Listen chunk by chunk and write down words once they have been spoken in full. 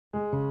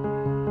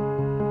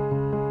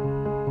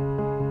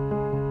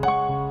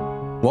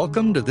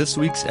Welcome to this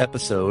week's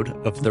episode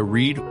of the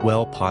Read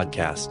Well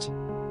podcast.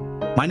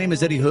 My name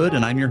is Eddie Hood,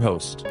 and I'm your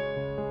host,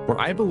 where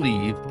I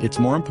believe it's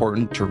more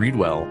important to read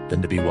well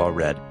than to be well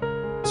read.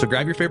 So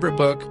grab your favorite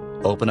book,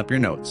 open up your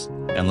notes,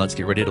 and let's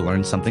get ready to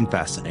learn something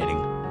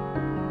fascinating.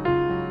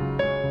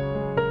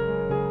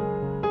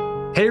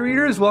 Hey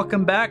readers,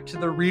 welcome back to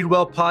the Read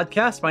Well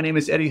podcast. My name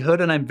is Eddie Hood,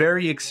 and I'm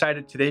very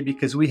excited today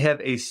because we have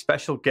a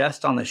special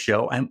guest on the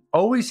show. I'm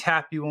always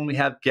happy when we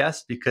have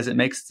guests because it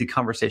makes the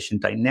conversation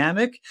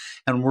dynamic,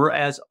 and we're,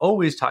 as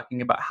always,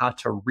 talking about how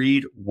to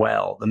read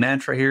well. The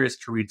mantra here is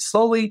to read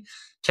slowly,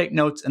 take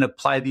notes, and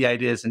apply the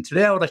ideas. And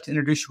today I would like to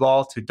introduce you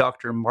all to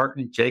Dr.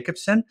 Martin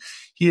Jacobsen.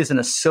 He is an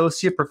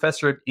associate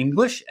professor of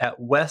English at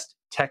West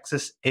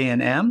Texas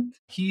A&M.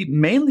 He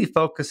mainly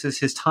focuses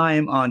his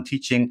time on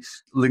teaching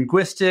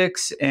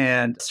linguistics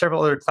and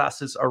several other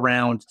classes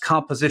around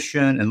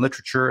composition and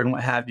literature and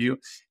what have you.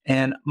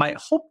 And my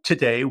hope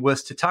today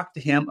was to talk to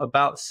him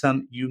about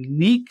some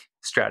unique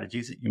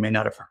strategies that you may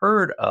not have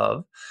heard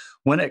of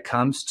when it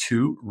comes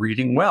to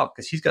reading well,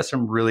 because he's got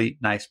some really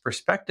nice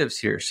perspectives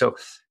here. So,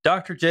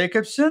 Dr.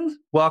 Jacobsen,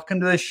 welcome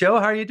to the show.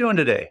 How are you doing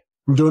today?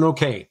 I'm doing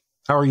okay.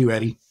 How are you,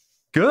 Eddie?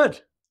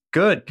 Good.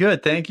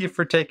 Thank you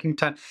for taking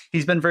time.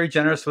 He's been very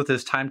generous with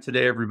his time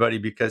today, everybody,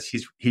 because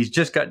he's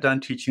just got done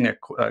teaching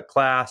a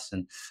class,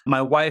 and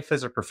my wife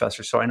is a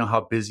professor, so I know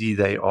how busy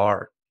they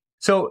are.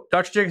 So,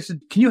 Dr.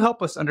 Jacobsen, can you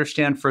help us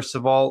understand, first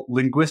of all,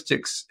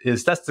 linguistics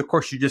that's the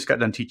course you just got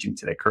done teaching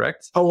today,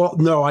 correct? Oh, well,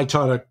 no, I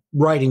taught a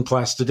writing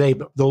class today,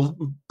 but the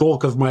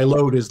bulk of my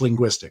load is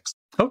linguistics.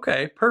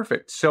 Okay,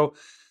 perfect. So,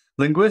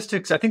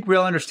 linguistics, I think we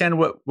all understand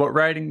what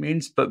writing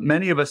means, but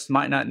many of us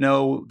might not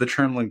know the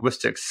term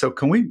linguistics. So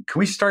can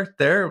we start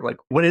there? Like,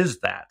 what is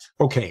that?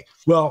 Okay.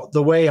 Well,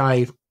 the way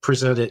I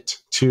present it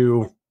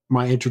to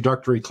my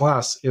introductory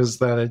class is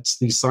that it's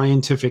the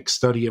scientific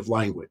study of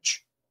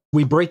language.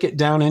 We break it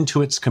down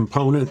into its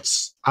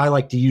components. I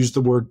like to use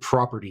the word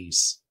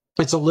properties.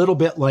 It's a little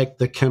bit like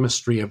the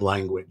chemistry of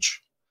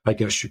language, I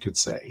guess you could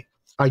say.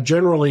 I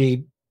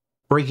generally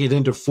break it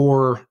into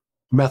 4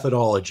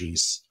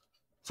 methodologies: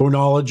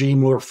 phonology,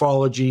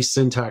 morphology,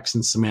 syntax,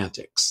 and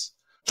semantics.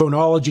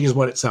 Phonology is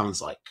what it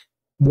sounds like.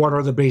 What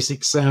are the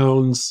basic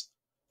sounds?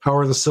 How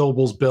are the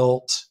syllables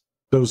built?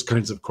 Those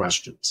kinds of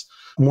questions.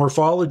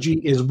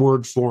 Morphology is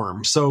word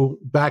form. So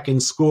back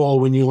in school,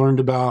 when you learned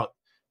about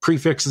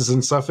prefixes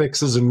and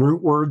suffixes and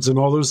root words and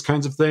all those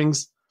kinds of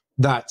things,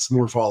 that's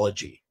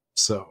morphology.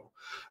 So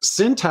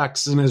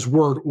syntax is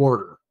word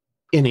order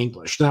in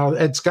English. Now,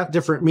 it's got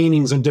different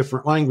meanings in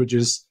different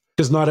languages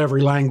because not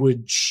every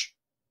language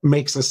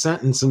makes a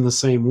sentence in the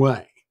same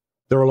way.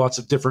 There are lots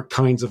of different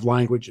kinds of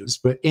languages,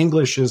 but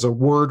English is a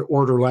word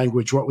order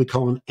language, what we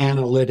call an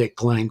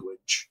analytic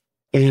language.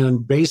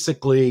 And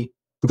basically,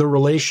 the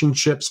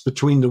relationships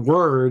between the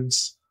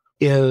words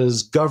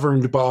is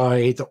governed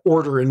by the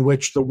order in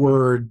which the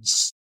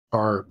words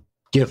are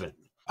given.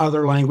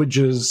 Other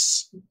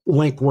languages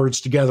link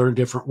words together in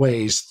different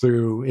ways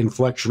through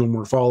inflectional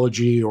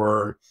morphology,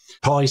 or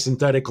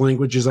polysynthetic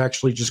languages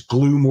actually just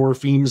glue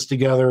morphemes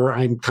together.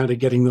 I'm kind of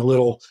getting a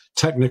little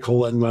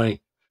technical in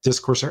my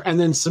discourse here. And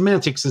then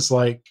semantics is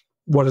like,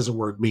 what does a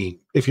word mean?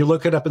 If you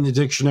look it up in the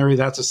dictionary,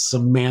 that's a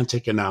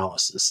semantic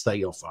analysis that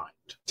you'll find.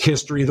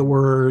 History of the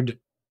word,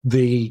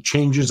 the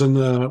changes in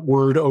the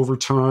word over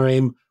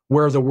time,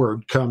 where the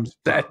word comes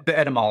from. The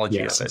etymology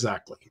of it. Yes,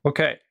 exactly.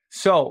 Okay.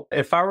 So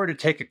if I were to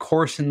take a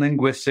course in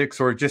linguistics,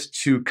 or just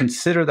to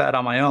consider that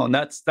on my own,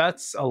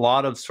 that's a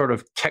lot of sort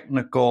of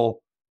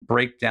technical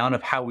breakdown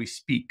of how we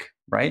speak,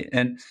 right?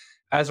 And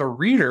as a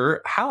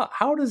reader,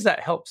 how does that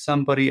help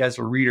somebody as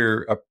a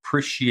reader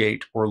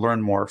appreciate or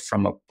learn more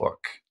from a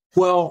book?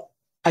 Well,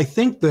 I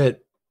think that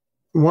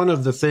one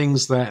of the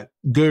things that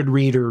good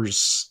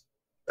readers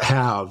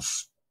have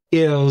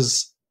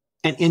is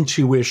an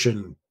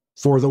intuition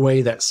for the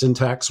way that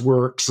syntax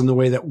works and the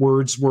way that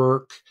words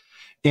work.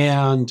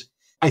 And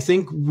I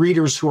think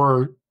readers who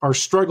are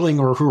struggling,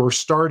 or who are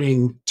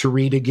starting to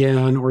read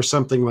again or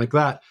something like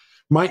that,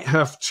 might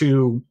have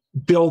to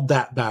build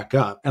that back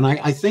up. And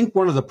I think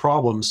one of the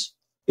problems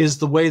is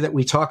the way that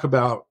we talk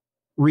about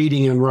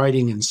reading and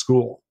writing in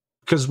school,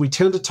 because we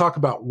tend to talk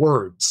about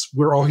words.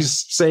 We're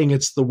always saying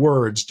it's the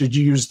words. Did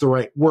you use the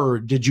right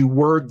word? Did you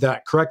word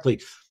that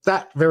correctly?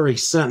 That very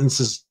sentence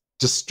is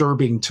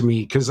disturbing to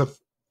me, because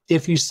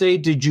if you say,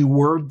 did you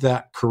word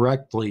that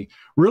correctly,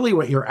 really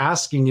what you're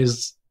asking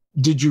is,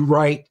 did you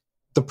write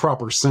the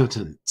proper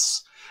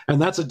sentence?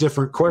 And that's a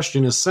different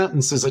question. A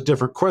sentence is a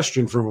different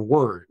question from a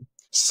word.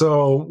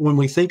 So when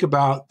we think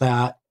about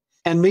that,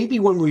 and maybe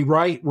when we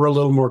write, we're a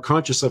little more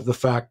conscious of the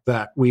fact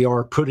that we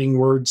are putting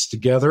words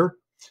together,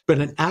 but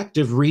an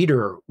active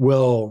reader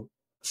will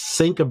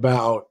think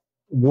about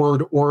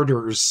word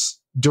orders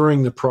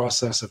during the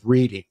process of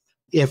reading.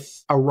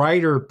 If a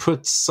writer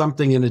puts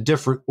something in a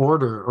different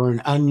order or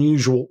an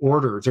unusual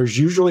order, there's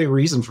usually a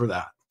reason for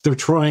that. They're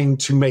trying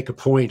to make a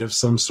point of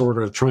some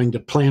sort, of trying to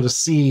plant a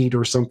seed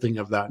or something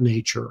of that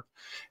nature.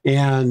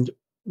 And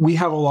we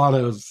have a lot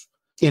of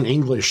in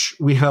English,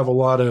 we have a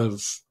lot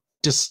of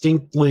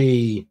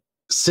distinctly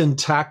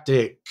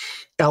syntactic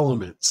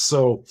elements.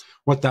 So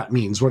what that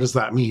means, what does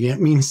that mean?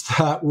 It means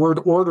that word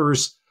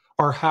orders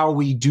are how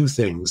we do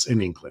things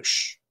in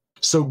English.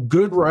 So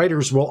good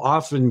writers will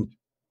often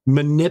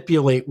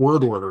manipulate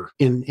word order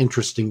in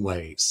interesting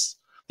ways.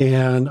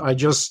 And I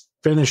just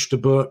finished a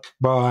book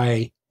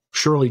by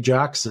Shirley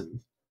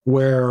Jackson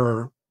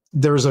where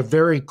there's a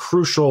very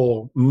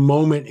crucial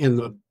moment in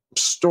the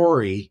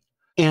story,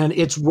 and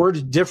it's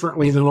worded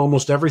differently than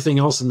almost everything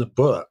else in the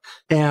book.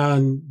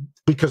 And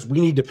because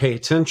we need to pay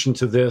attention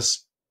to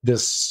this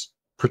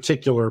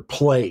particular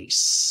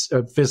place,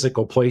 a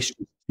physical place.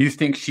 You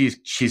think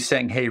she's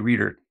saying, hey,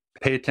 reader,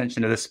 pay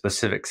attention to this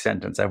specific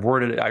sentence. I've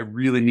worded it. I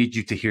really need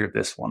you to hear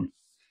this one.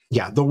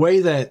 Yeah, the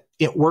way that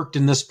it worked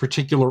in this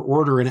particular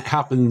order, and it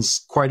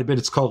happens quite a bit,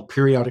 it's called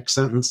periodic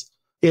sentence,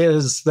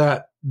 is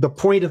that the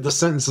point of the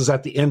sentence is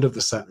at the end of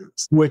the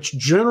sentence, which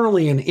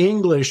generally in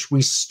English,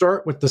 we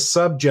start with the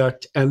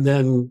subject and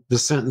then the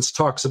sentence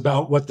talks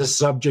about what the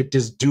subject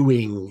is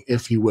doing,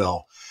 if you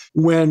will.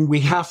 When we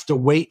have to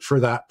wait for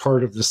that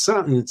part of the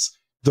sentence,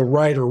 the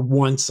writer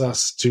wants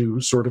us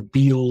to sort of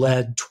be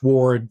led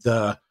toward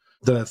the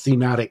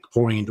thematic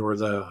point or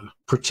the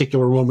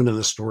particular moment in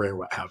the story or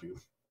what have you.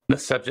 The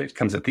subject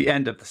comes at the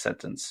end of the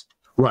sentence.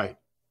 Right.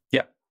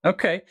 Yeah.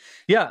 Okay.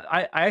 Yeah,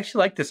 I actually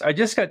like this. I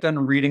just got done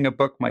reading a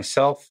book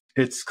myself.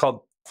 It's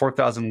called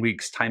 4,000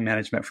 Weeks, Time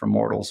Management for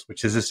Mortals,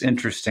 which is this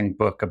interesting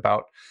book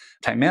about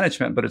time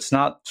management, but it's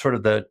not sort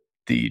of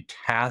the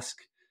task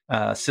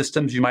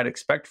systems you might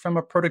expect from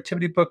a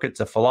productivity book. It's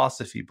a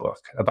philosophy book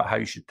about how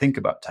you should think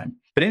about time.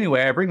 But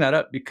anyway, I bring that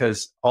up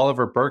because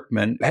Oliver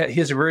Berkman, he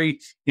has a very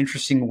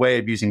interesting way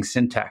of using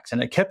syntax,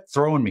 and it kept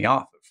throwing me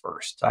off at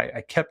first.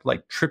 I kept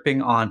like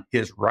tripping on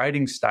his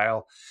writing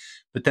style.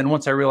 But then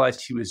once I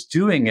realized he was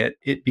doing it,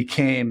 it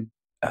became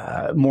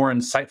more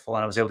insightful, and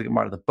I was able to get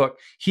more out of the book.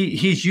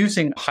 He's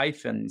using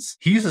hyphens.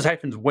 He uses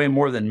hyphens way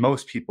more than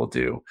most people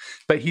do,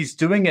 but he's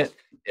doing it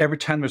every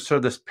time there's sort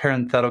of this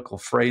parenthetical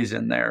phrase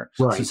in there.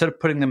 Right. So instead of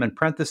putting them in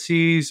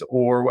parentheses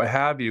or what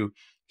have you,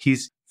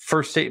 he's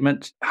first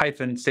statement,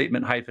 hyphen,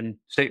 statement,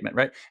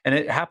 right? And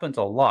it happens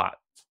a lot.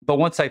 But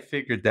once I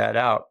figured that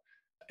out,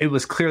 it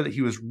was clear that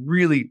he was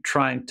really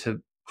trying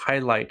to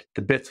highlight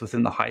the bits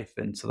within the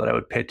hyphen so that I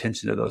would pay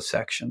attention to those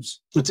sections.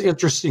 It's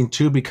interesting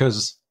too,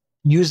 because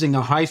using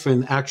a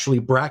hyphen actually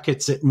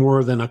brackets it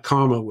more than a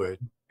comma would.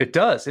 It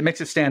does. It makes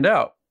it stand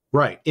out.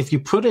 Right. If you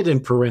put it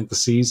in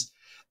parentheses,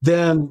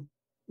 then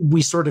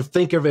we sort of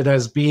think of it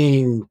as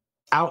being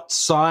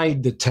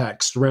outside the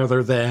text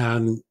rather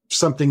than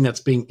something that's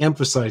being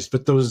emphasized.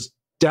 But those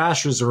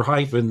dashes or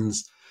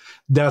hyphens,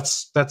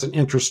 that's an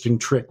interesting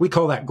trick. We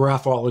call that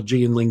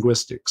graphology in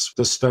linguistics,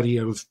 the study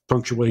of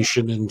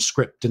punctuation and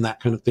script and that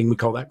kind of thing. We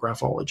call that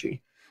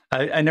graphology.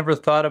 I never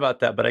thought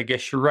about that, but I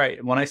guess you're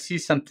right. When I see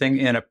something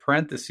in a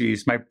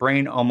parentheses, my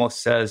brain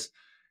almost says,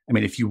 I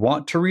mean, if you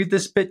want to read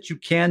this bit, you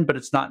can, but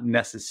it's not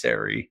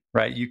necessary,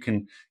 right? You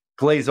can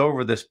glaze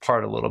over this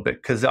part a little bit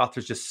because the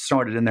author's just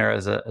throwing it in there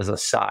as a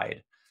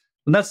side.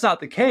 And that's not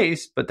the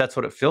case, but that's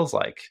what it feels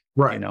like.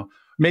 Right. You know,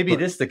 maybe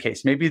it is the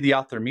case. Maybe the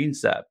author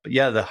means that. But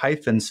yeah, the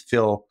hyphens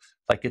feel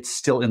like it's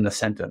still in the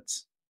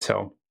sentence.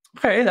 So,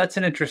 okay, that's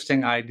an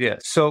interesting idea.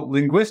 So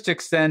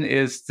linguistics then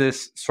is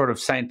this sort of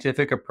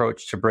scientific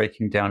approach to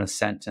breaking down a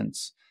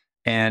sentence.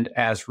 And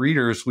as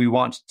readers, we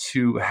want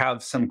to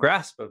have some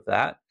grasp of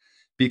that,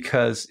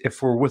 because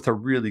if we're with a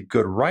really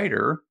good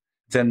writer,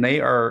 then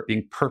they are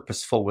being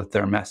purposeful with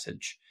their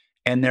message.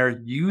 And they're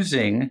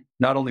using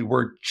not only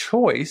word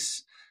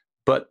choice,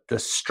 but the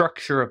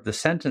structure of the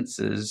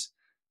sentences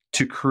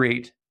to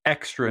create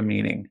extra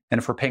meaning. And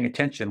if we're paying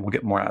attention, we'll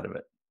get more out of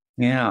it.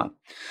 Yeah.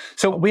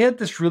 So we had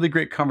this really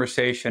great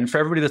conversation. For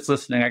everybody that's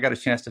listening, I got a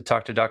chance to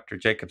talk to Dr.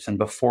 Jacobsen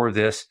before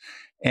this.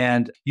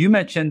 And you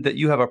mentioned that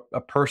you have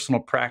a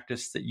personal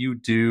practice that you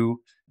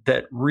do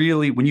that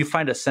really, when you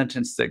find a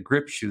sentence that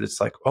grips you,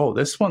 that's like, oh,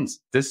 this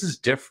is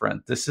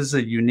different. This is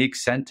a unique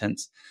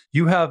sentence.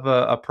 You have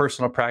a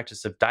personal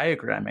practice of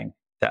diagramming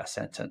that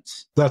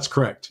sentence. That's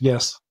correct.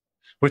 Yes.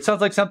 Which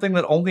sounds like something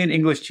that only an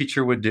English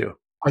teacher would do.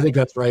 I think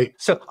that's right.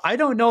 So I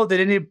don't know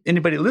that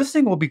anybody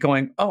listening will be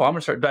going, oh, I'm going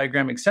to start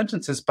diagramming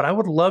sentences, but I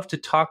would love to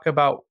talk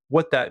about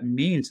what that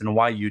means and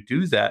why you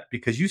do that,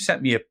 because you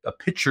sent me a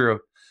picture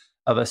of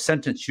a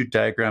sentence you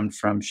diagrammed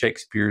from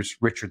Shakespeare's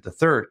Richard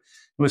III.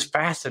 It was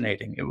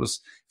fascinating. It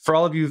was, for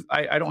all of you,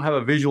 I don't have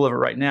a visual of it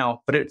right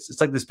now, but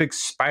it's like this big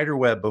spider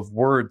web of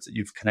words that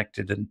you've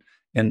connected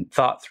and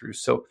thought through.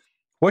 So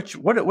what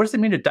does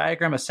it mean to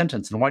diagram a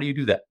sentence, and why do you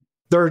do that?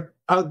 There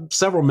are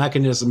several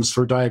mechanisms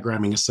for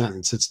diagramming a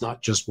sentence. It's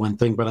not just one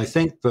thing, but I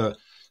think the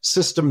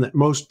system that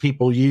most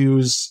people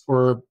use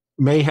or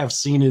may have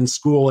seen in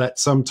school at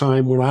some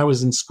time when I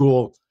was in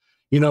school,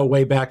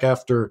 way back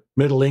after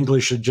Middle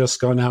English had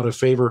just gone out of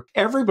favor,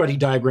 everybody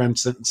diagrammed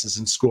sentences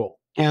in school.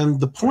 And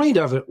the point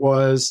of it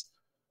was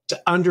to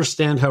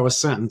understand how a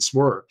sentence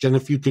worked. And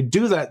if you could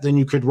do that, then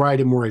you could write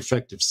a more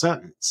effective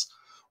sentence.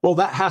 Well,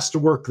 that has to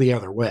work the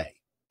other way.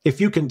 if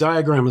you can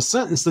diagram a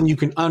sentence, then you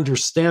can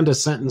understand a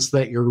sentence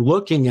that you're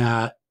looking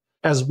at,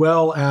 as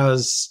well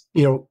as,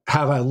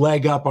 have a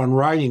leg up on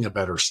writing a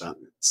better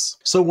sentence.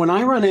 So when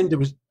I run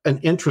into an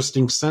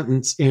interesting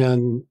sentence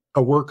in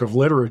a work of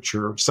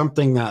literature,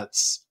 something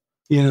that's,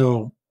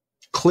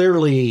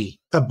 clearly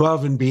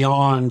above and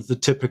beyond the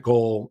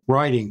typical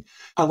writing,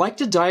 I like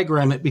to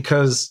diagram it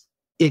because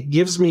it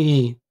gives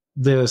me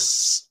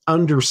this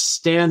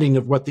understanding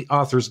of what the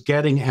author's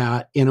getting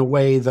at in a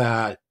way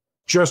that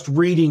just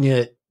reading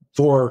it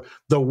for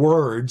the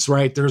words,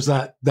 right? There's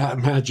that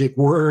magic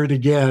word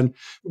again,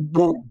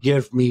 won't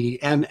give me.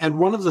 And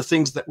one of the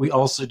things that we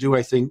also do,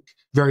 I think,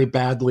 very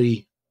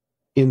badly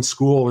in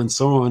school and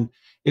so on,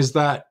 is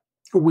that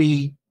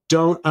we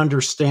don't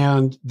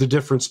understand the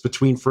difference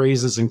between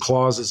phrases and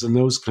clauses and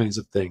those kinds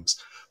of things.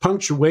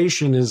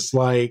 Punctuation is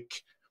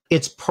like,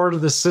 it's part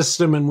of the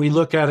system and we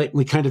look at it and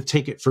we kind of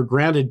take it for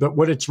granted. But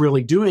what it's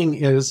really doing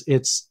is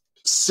it's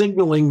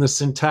signaling the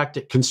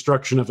syntactic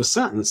construction of a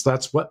sentence.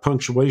 That's what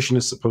punctuation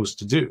is supposed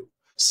to do.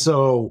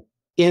 So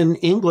in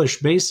English,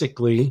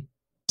 basically,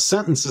 a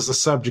sentence is a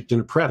subject and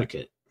a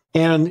predicate.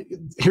 And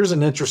here's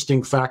an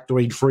interesting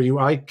factoid for you.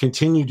 I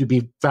continue to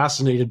be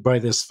fascinated by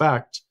this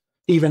fact,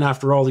 even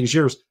after all these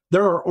years.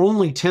 There are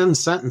only 10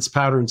 sentence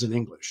patterns in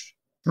English.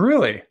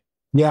 Really?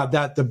 Yeah,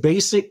 that the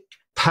basic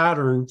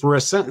pattern for a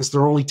sentence,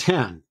 there are only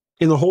 10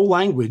 in the whole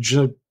language.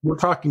 We're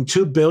talking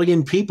 2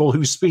 billion people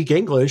who speak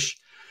English,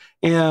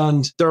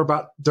 and there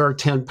are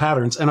 10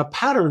 patterns. And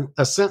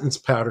a sentence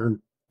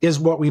pattern is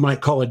what we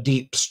might call a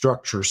deep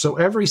structure. So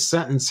every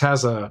sentence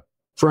has a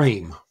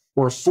frame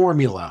or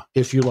formula,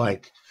 if you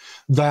like,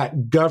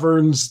 that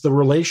governs the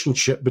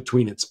relationship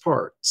between its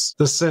parts.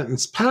 The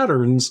sentence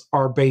patterns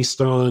are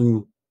based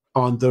on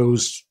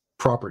those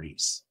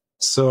properties.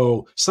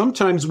 So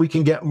sometimes we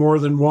can get more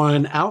than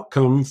one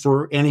outcome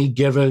for any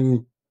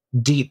given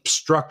deep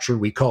structure.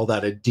 We call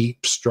that a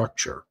deep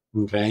structure,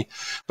 okay?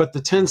 But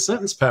the 10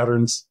 sentence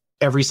patterns,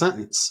 every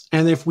sentence.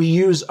 And if we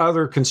use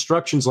other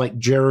constructions like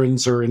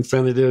gerunds or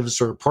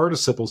infinitives or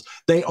participles,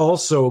 they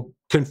also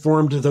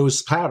conform to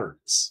those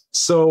patterns.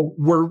 So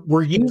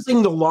we're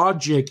using the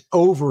logic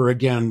over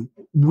again.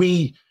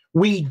 We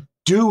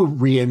do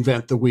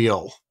reinvent the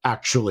wheel,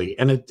 actually.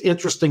 And an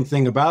interesting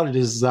thing about it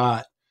is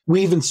that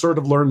we even sort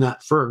of learn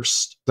that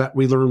first, that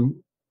we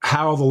learn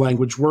how the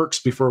language works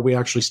before we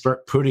actually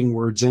start putting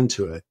words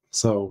into it.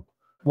 So,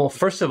 well,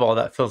 first of all,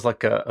 that feels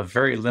like a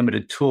very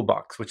limited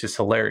toolbox, which is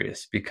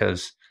hilarious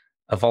because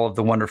of all of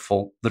the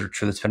wonderful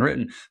literature that's been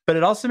written. But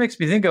it also makes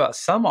me think about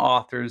some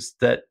authors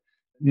that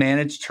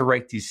manage to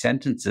write these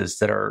sentences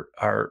that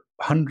are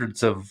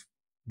hundreds of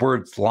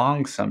words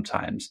long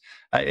sometimes.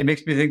 It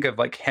makes me think of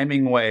like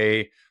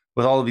Hemingway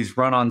with all of these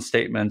run-on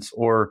statements,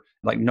 or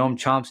like Noam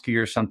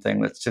Chomsky or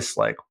something that's just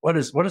like, what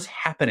is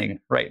happening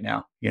right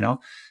now,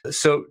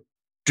 So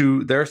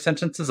do their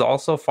sentences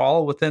also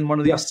fall within one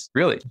of these? Yes.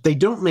 Really? They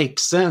don't make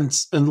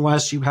sense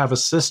unless you have a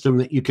system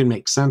that you can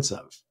make sense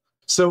of.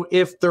 So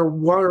if there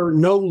were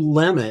no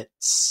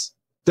limits,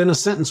 then a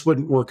sentence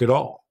wouldn't work at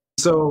all.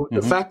 So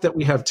the fact that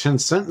we have 10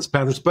 sentence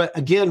patterns, but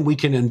again, we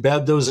can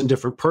embed those in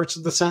different parts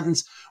of the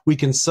sentence. We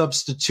can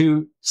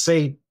substitute,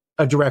 say,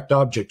 a direct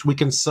object. We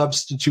can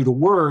substitute a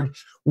word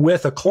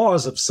with a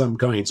clause of some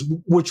kinds,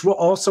 which will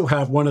also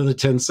have one of the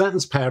 10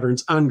 sentence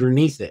patterns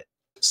underneath it.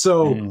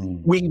 So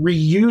we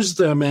reuse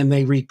them and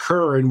they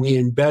recur and we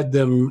embed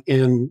them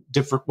in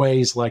different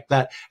ways like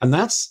that. And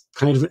that's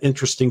kind of an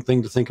interesting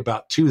thing to think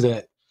about too,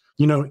 that,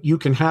 you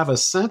can have a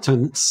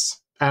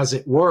sentence, as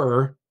it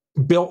were,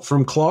 built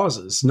from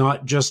clauses,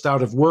 not just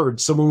out of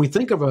words. So when we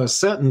think of a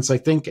sentence, I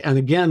think, and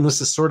again, this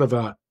is sort of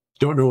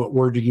don't know what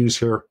word to use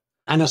here,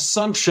 an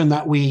assumption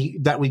that we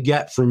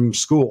get from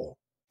school.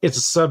 It's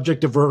a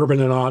subject, a verb,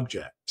 and an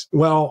object.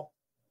 Well,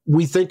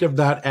 we think of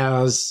that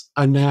as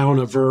a noun,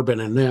 a verb,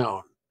 and a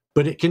noun.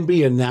 But it can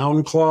be a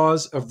noun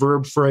clause, a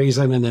verb phrase,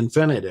 and an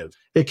infinitive.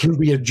 It can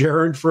be a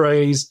gerund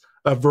phrase,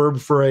 a verb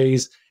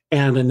phrase,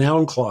 and a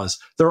noun clause.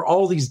 There are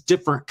all these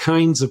different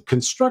kinds of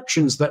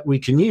constructions that we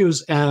can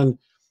use. And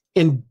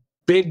in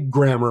big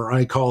grammar,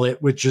 I call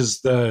it, which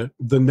is the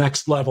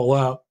next level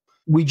up,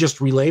 we just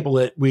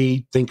relabel it.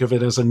 We think of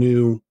it as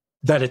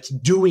that it's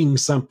doing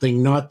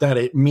something, not that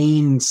it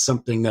means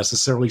something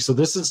necessarily. So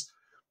this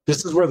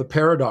is where the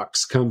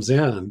paradox comes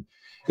in,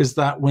 is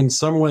that when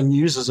someone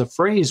uses a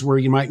phrase where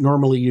you might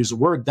normally use a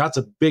word, that's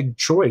a big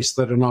choice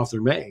that an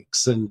author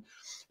makes. And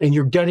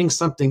you're getting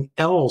something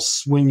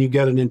else when you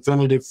get an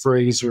infinitive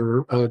phrase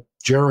or a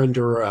gerund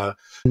or a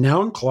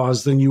noun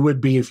clause than you would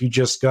be if you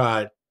just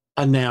got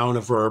a noun,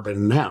 a verb, and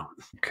a noun.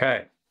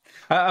 Okay.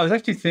 I was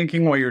actually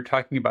thinking while you were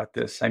talking about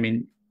this, I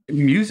mean,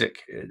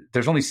 music,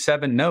 there's only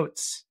 7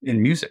 notes in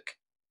music,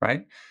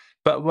 right?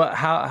 But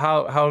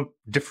how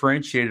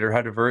differentiated or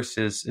how diverse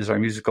is our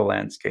musical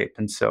landscape?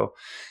 And so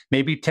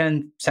maybe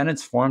 10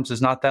 sentence forms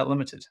is not that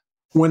limited.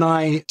 When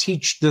I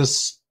teach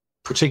this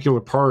particular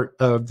part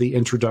of the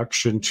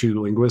introduction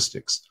to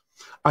linguistics,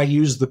 I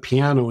use the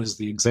piano as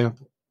the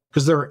example,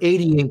 because there are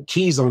 88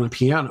 keys on a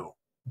piano.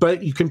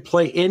 but you can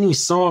play any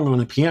song on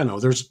a piano.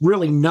 There's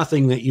really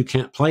nothing that you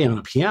can't play on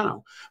a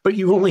piano, but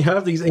you only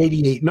have these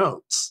 88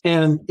 notes.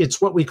 And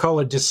it's what we call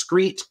a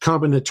discrete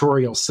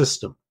combinatorial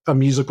system, a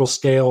musical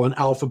scale, an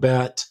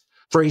alphabet,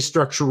 phrase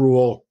structure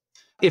rule.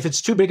 If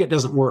it's too big, it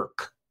doesn't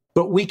work.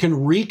 But we can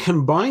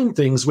recombine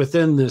things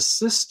within this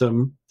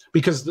system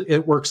because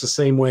it works the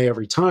same way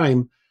every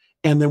time.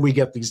 And then we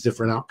get these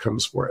different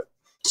outcomes for it.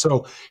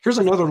 So here's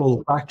another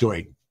little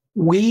factoid.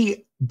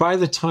 We, by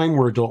the time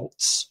we're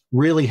adults,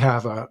 really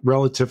have a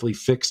relatively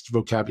fixed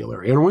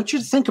vocabulary. And I want you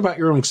to think about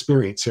your own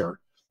experience here.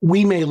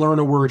 We may learn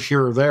a word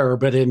here or there,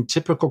 but in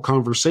typical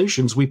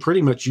conversations, we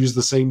pretty much use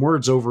the same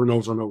words over and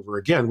over and over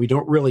again. We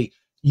don't really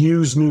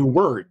use new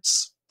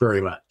words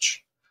very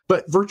much.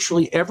 But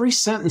virtually every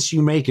sentence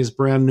you make is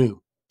brand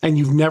new, and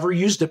you've never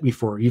used it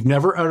before. You've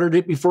never uttered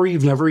it before.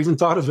 You've never even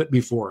thought of it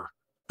before.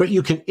 But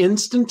you can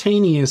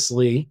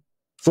instantaneously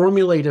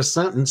formulate a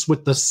sentence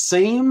with the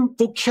same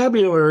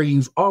vocabulary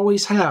you've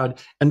always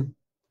had and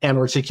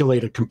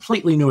articulate a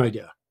completely new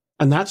idea.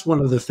 And that's one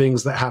of the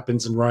things that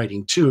happens in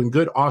writing too. And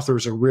good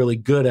authors are really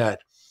good at,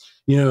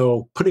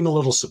 putting a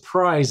little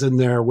surprise in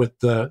there with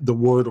the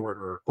word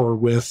order or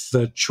with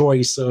the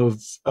choice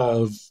of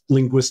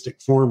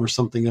linguistic form or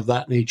something of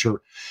that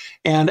nature.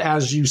 And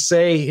as you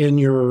say in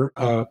your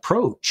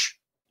approach,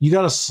 you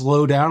got to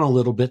slow down a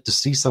little bit to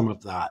see some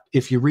of that.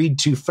 If you read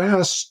too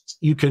fast,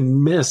 you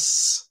can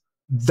miss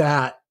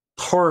that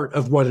part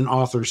of what an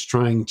author's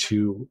trying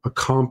to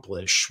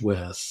accomplish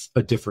with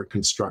a different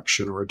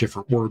construction or a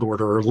different word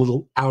order or a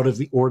little out of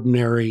the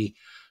ordinary,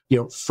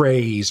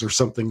 phrase or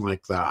something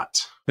like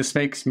that. This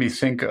makes me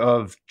think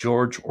of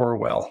George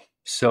Orwell.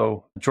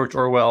 So George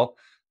Orwell,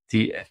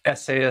 the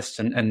essayist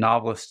and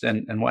novelist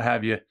and what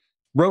have you,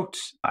 wrote,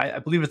 I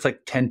believe it's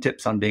like 10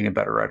 tips on being a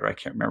better writer. I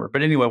can't remember.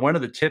 But anyway, one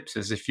of the tips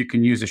is if you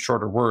can use a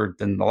shorter word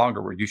than the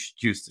longer word, you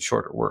should use the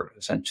shorter word,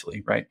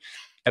 essentially, right?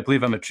 I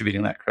believe I'm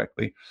attributing that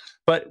correctly.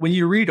 But when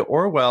you read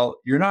Orwell,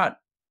 you're not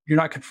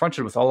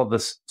confronted with all of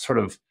this sort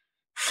of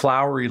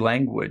flowery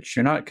language.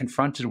 You're not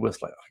confronted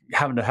with like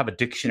having to have a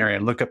dictionary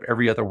and look up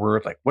every other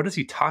word. Like, what is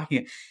he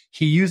talking?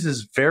 He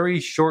uses very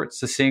short,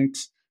 succinct,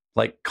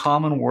 like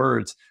common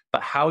words,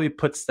 but how he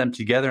puts them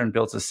together and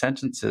builds his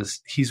sentences,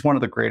 he's one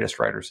of the greatest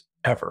writers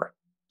ever.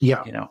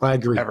 Yeah, I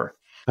agree. Ever.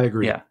 I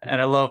agree. Yeah,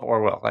 and I love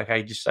Orwell. Like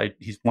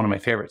he's one of my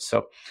favorites.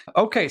 So,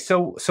 okay,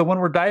 so when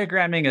we're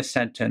diagramming a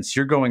sentence,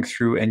 you're going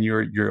through and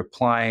you're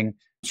applying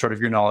sort of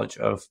your knowledge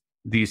of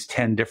these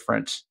 10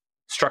 different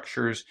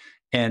structures.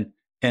 And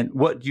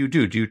what do you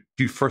do? Do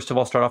you first of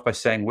all start off by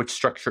saying which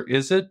structure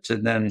is it,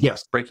 and then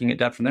breaking it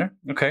down from there?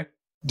 Okay.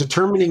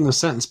 Determining the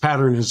sentence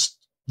pattern is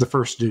the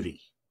first duty.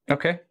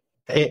 Okay.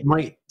 It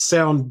might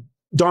sound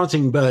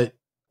daunting, but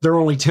there are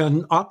only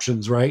 10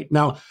 options, right?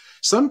 Now,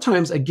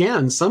 sometimes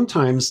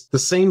the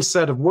same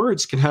set of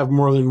words can have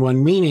more than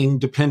one meaning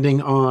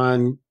depending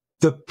on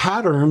the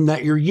pattern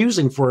that you're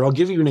using for it. I'll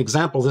give you an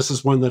example. This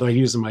is one that I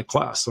use in my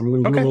class. I'm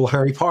going to do a little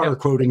Harry Potter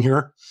quoting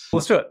here.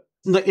 Let's do it.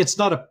 It's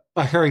not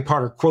a Harry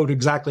Potter quote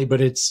exactly,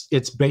 but it's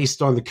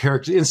based on the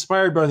character,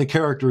 inspired by the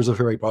characters of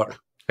Harry Potter.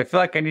 I feel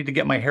like I need to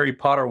get my Harry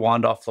Potter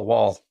wand off the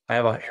wall. I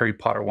have a Harry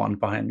Potter wand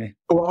behind me.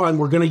 Well, and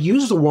we're going to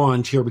use the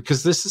wand here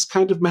because this is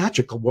kind of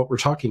magical, what we're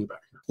talking about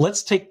here.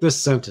 Let's take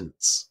this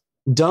sentence.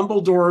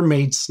 Dumbledore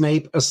made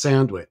Snape a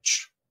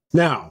sandwich.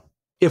 Now,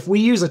 if we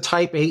use a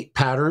type 8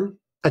 pattern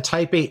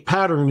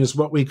is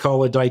what we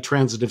call a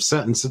ditransitive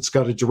sentence. It's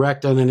got a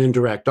direct and an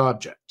indirect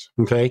object.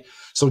 Okay.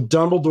 So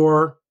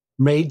Dumbledore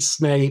made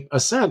Snape a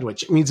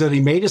sandwich. It means that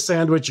he made a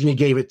sandwich and he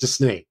gave it to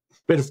Snape.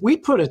 But if we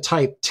put a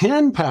type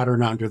 10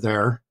 pattern under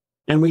there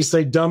and we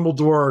say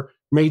Dumbledore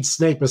made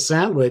Snape a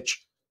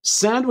sandwich,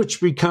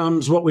 sandwich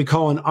becomes what we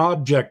call an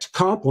object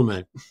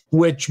complement,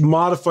 which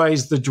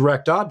modifies the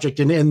direct object.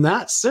 And in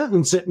that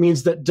sentence, it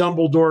means that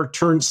Dumbledore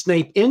turned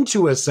Snape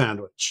into a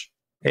sandwich.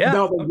 Yeah.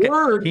 Now, the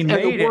word and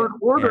the word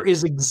order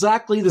is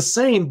exactly the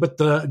same, but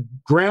the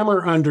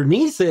grammar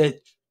underneath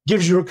it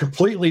gives you a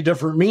completely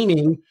different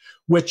meaning,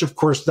 which, of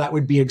course, that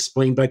would be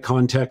explained by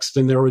context.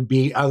 And there would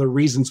be other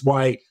reasons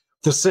why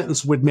the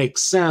sentence would make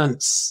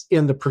sense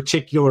in the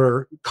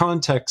particular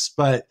context.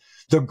 But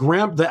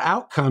the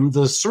outcome,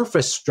 the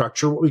surface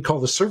structure, what we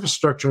call the surface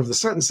structure of the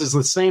sentence is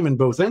the same in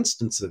both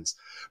instances.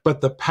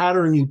 But the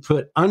pattern you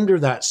put under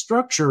that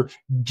structure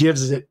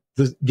gives it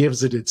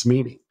its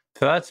meaning.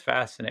 So that's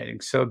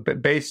fascinating. So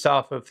based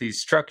off of these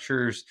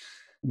structures,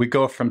 we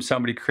go from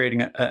somebody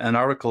creating an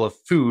article of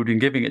food and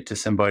giving it to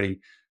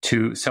somebody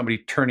to somebody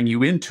turning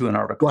you into an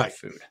article of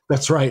food.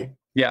 That's right.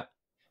 Yeah.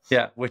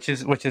 Yeah. Which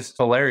is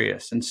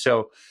hilarious. And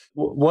so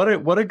what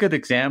a good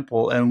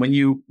example. And when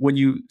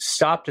you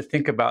stop to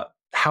think about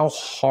how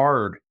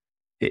hard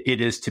it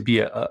is to be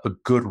a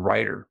good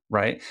writer,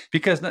 right?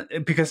 Because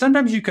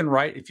sometimes you can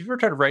write, if you ever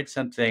try to write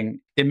something,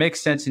 it makes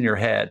sense in your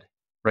head,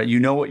 right? You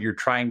know what you're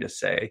trying to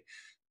say.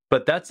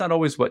 But that's not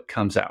always what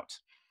comes out.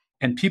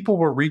 And people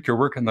will read your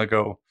work and they'll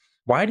go,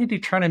 why did he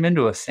turn him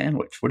into a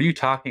sandwich? What are you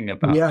talking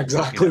about? Yeah,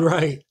 exactly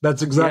right.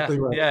 That's exactly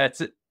right. Yeah,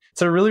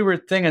 it's a really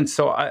weird thing. And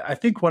so I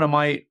think one of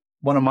my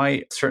one of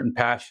my certain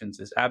passions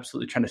is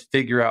absolutely trying to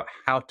figure out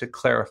how to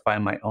clarify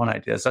my own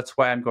ideas. That's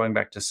why I'm going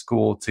back to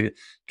school to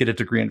get a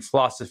degree in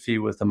philosophy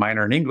with a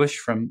minor in English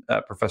from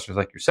professors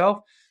like yourself,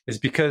 is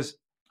because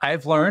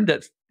I've learned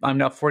that I'm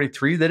now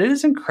 43 that it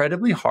is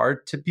incredibly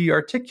hard to be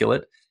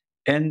articulate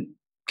and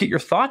get your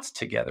thoughts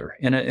together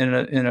in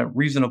a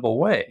reasonable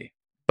way.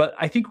 But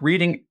I think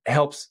reading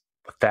helps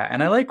with that.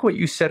 And I like what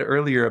you said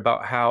earlier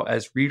about how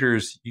as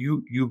readers,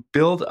 you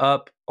build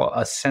up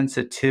a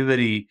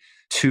sensitivity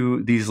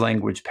to these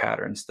language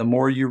patterns. The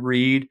more you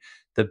read,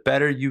 the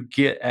better you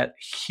get at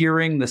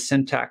hearing the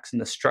syntax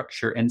and the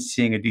structure and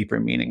seeing a deeper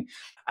meaning.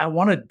 I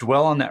want to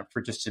dwell on that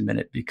for just a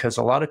minute, because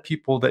a lot of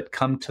people that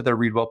come to the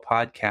Read Well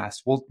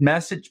podcast will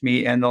message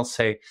me and they'll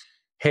say,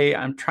 hey,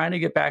 I'm trying to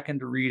get back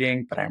into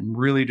reading, but I'm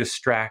really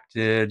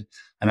distracted.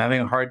 I'm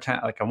having a hard time.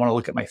 Like, I want to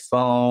look at my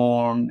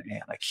phone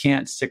and I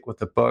can't stick with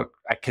the book.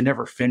 I can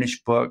never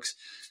finish books.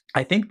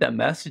 I think the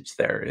message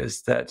there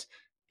is that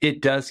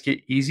it does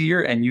get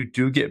easier and you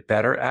do get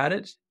better at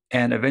it.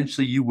 And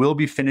eventually you will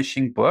be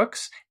finishing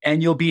books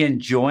and you'll be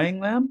enjoying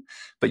them.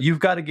 But you've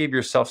got to give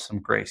yourself some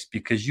grace,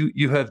 because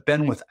you have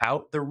been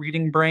without the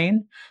reading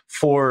brain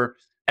for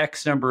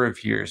X number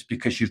of years,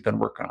 because you've been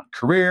working on a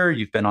career,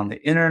 you've been on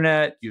the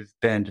internet, you've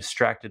been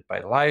distracted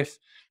by life.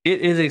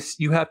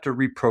 You have to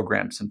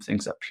reprogram some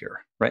things up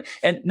here, right?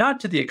 And not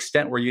to the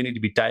extent where you need to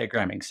be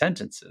diagramming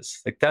sentences.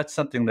 Like, that's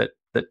something that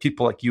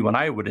people like you and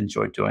I would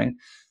enjoy doing.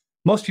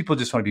 Most people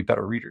just want to be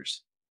better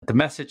readers. The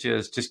message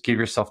is just give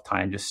yourself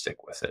time, just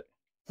stick with it.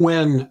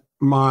 When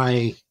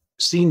my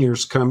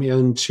seniors come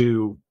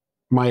into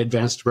my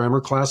advanced grammar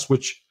class,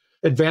 which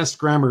advanced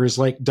grammar is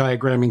like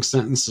diagramming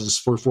sentences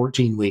for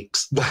 14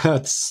 weeks.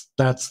 That's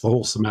the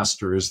whole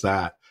semester is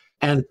that.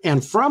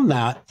 And from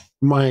that,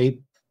 my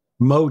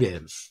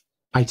motive,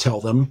 I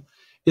tell them,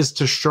 is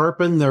to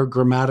sharpen their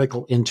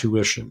grammatical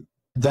intuition.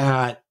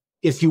 That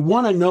if you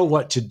want to know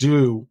what to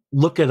do,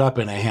 look it up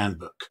in a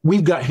handbook.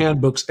 We've got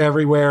handbooks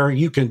everywhere.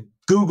 You can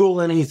Google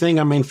anything.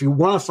 I mean, if you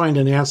want to find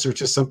an answer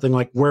to something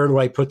like, where do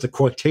I put the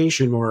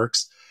quotation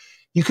marks?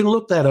 You can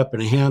look that up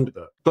in a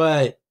handbook.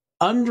 But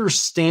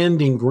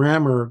understanding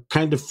grammar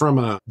kind of from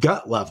a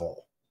gut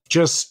level,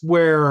 just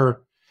where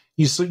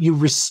you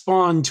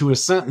respond to a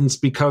sentence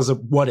because of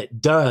what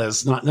it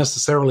does, not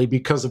necessarily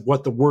because of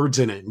what the words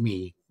in it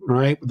mean,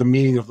 right? The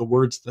meaning of the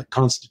words that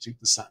constitute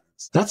the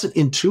sentence. That's an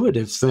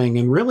intuitive thing.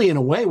 And really, in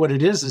a way, what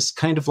it is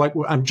kind of like,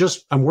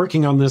 I'm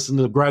working on this in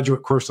the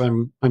graduate course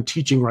I'm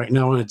teaching right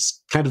now. And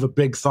it's kind of a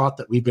big thought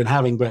that we've been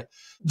having, but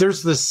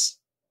there's this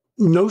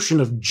notion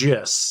of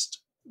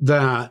gist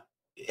that,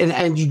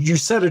 and you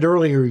said it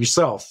earlier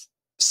yourself,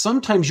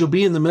 sometimes you'll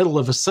be in the middle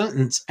of a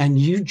sentence and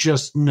you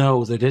just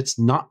know that it's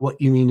not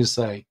what you mean to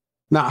say.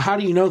 Now, how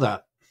do you know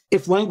that?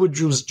 If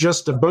language was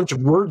just a bunch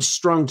of words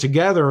strung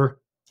together,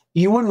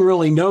 you wouldn't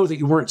really know that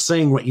you weren't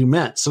saying what you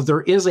meant. So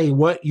there is a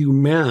what you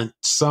meant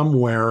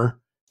somewhere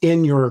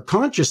in your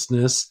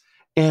consciousness,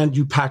 and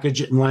you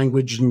package it in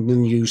language and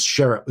then you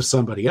share it with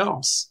somebody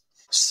else.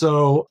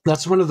 So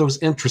that's one of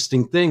those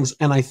interesting things.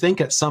 And I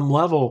think at some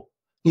level,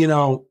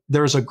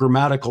 there's a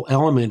grammatical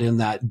element in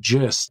that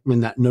gist, in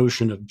that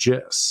notion of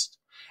gist.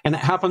 And it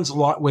happens a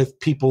lot with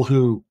people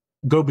who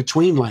go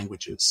between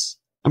languages.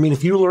 I mean,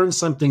 if you learn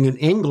something in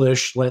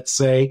English, let's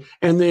say,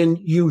 and then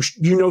you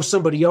know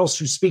somebody else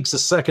who speaks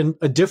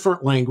a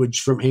different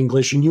language from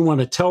English, and you want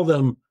to tell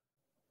them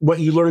what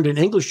you learned in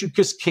English, you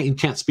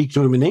can't speak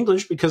to them in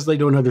English because they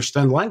don't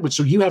understand the language.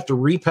 So you have to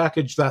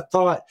repackage that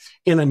thought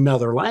in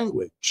another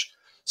language.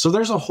 So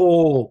there's a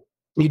whole,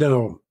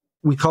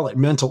 we call it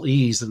mental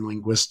ease in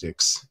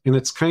linguistics. And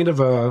it's kind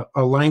of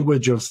a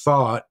language of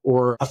thought,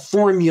 or a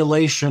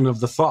formulation of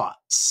the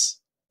thoughts.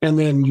 And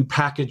then you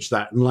package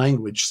that in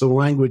language. So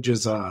language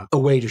is a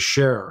way to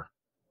share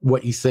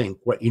what you think,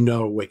 what you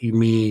know, what you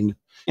mean.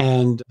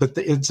 But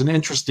it's an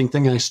interesting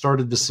thing. I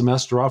started the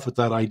semester off with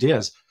that idea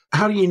is,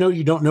 how do you know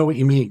you don't know what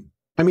you mean?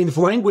 I mean, if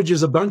language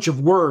is a bunch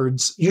of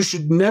words, you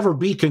should never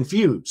be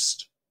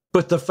confused.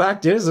 But the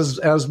fact is,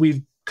 as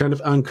we've kind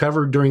of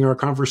uncovered during our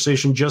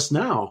conversation just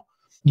now,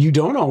 you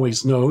don't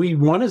always know. You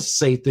want to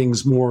say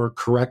things more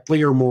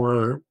correctly or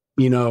more,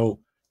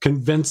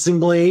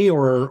 convincingly,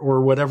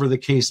 or whatever the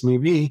case may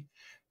be.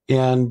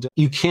 And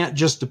you can't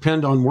just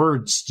depend on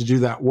words to do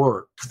that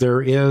work.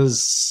 There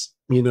is,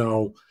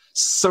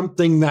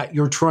 something that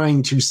you're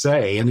trying to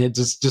say, and it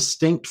is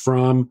distinct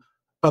from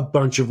a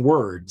bunch of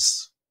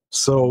words.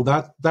 So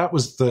that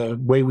was the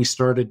way we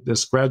started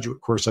this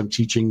graduate course I'm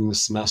teaching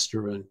this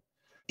semester. And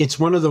it's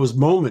one of those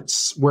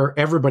moments where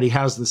everybody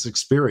has this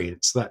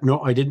experience that,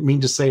 no, I didn't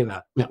mean to say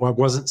that. No, I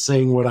wasn't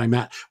saying what I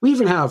meant. We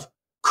even have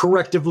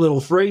corrective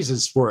little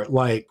phrases for it,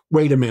 like,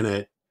 wait a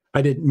minute,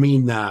 I didn't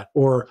mean that,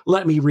 or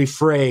let me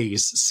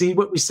rephrase. See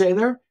what we say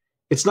there?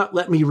 It's not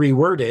let me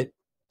reword it,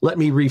 let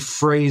me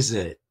rephrase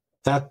it.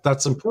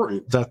 That's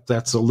important.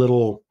 That's a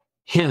little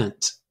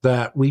hint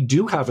that we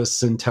do have a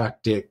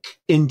syntactic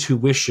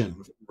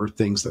intuition for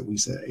things that we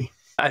say.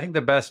 I think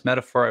the best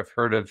metaphor I've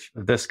heard of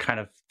this kind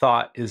of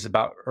thought is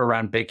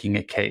around baking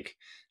a cake.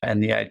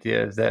 And the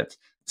idea is that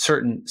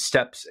certain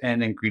steps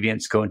and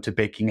ingredients go into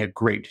baking a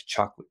great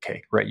chocolate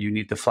cake, right? You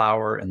need the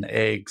flour and the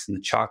eggs and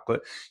the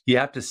chocolate. You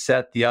have to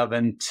set the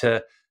oven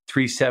to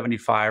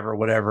 375 or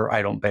whatever.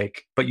 I don't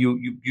bake, but you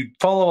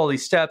follow all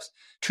these steps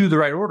to the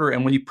right order.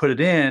 And when you put it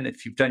in,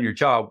 if you've done your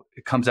job,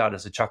 it comes out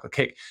as a chocolate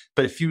cake.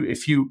 But if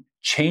you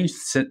change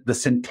the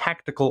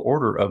syntactical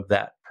order of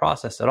that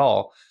process at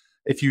all,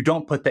 if you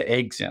don't put the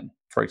eggs in,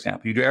 for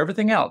example, you do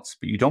everything else,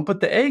 but you don't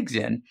put the eggs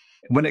in,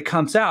 when it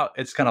comes out,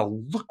 it's going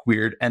to look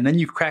weird. And then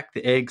you crack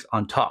the eggs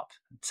on top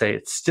and say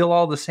it's still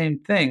all the same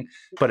thing,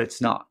 but it's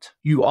not.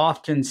 You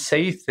often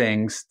say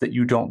things that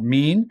you don't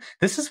mean.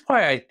 This is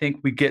why I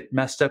think we get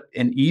messed up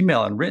in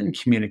email and written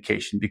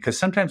communication, because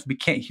sometimes we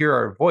can't hear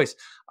our voice.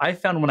 I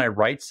found when I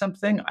write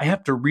something, I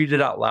have to read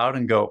it out loud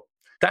and go,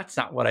 that's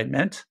not what I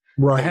meant.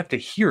 Right. I have to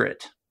hear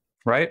it,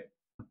 right?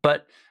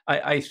 But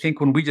I think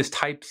when we just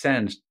type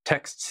send,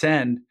 text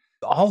send,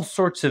 all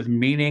sorts of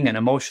meaning and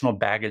emotional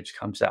baggage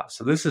comes out.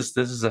 So this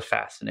is a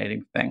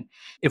fascinating thing.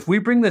 If we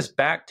bring this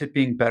back to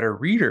being better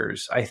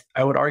readers,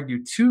 I would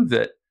argue too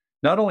that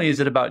not only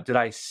is it about did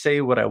I say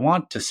what I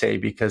want to say,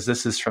 because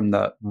this is from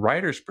the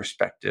writer's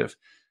perspective,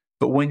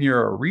 but when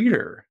you're a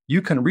reader,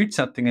 you can read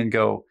something and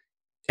go,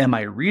 am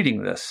I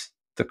reading this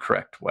the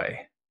correct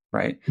way?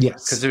 Right?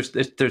 Yes. Because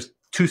there's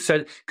two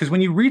sides. Because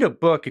when you read a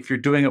book, if you're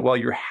doing it while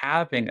you're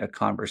having a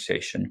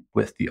conversation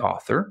with the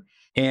author,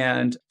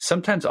 and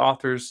sometimes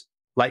authors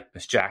like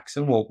Miss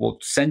Jackson will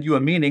send you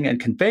a meaning and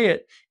convey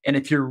it. And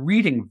if you're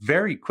reading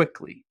very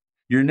quickly,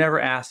 you're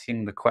never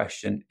asking the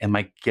question, am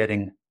I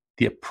getting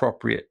the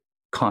appropriate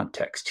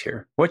context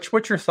here? What's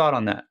your thought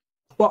on that?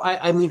 Well,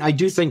 I mean, I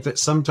do think that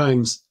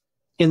sometimes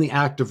in the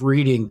act of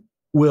reading,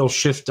 we'll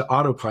shift to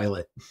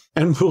autopilot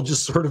and we'll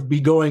just sort of be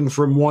going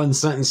from one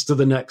sentence to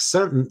the next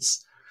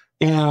sentence.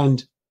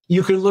 And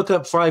you can look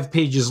up 5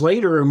 pages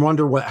later and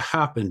wonder what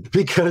happened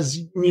because,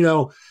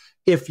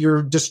 if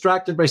you're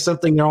distracted by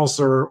something else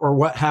or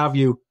what have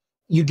you,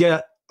 you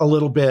get a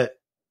little bit,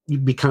 you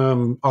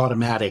become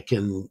automatic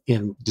in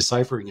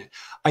deciphering it.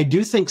 I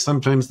do think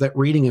sometimes that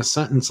reading a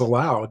sentence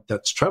aloud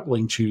that's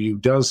troubling to you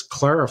does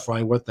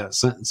clarify what that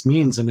sentence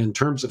means. And in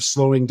terms of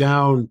slowing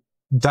down,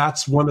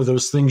 that's one of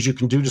those things you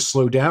can do to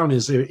slow down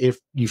is if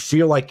you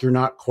feel like you're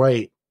not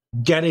quite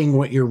getting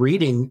what you're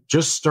reading,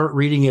 just start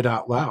reading it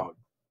out loud.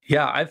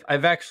 Yeah,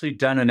 I've actually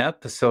done an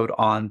episode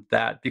on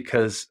that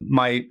because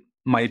my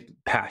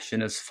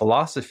passion is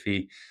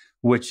philosophy,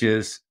 which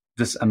is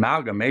this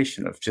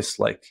amalgamation of just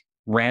like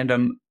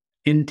random,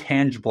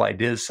 intangible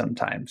ideas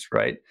sometimes,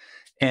 right?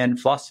 And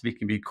philosophy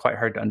can be quite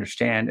hard to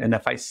understand. And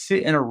if I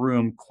sit in a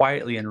room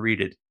quietly and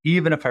read it,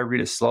 even if I read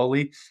it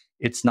slowly,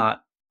 it's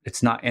not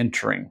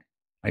entering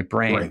my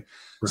brain. Right.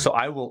 So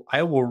I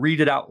will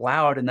read it out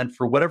loud, and then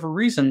for whatever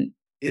reason,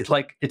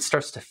 it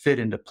starts to fit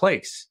into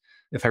place.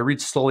 If I read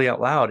slowly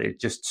out loud, it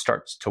just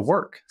starts to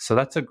work. So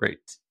that's a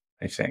great,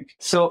 I think.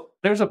 So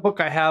there's a book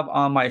I have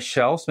on my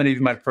shelves. Many of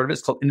you might have heard of it.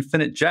 It's called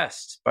Infinite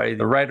Jest by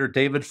the writer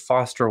David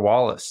Foster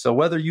Wallace. So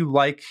whether you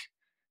like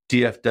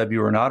DFW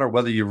or not, or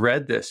whether you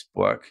read this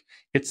book,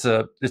 it's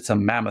a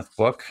mammoth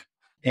book.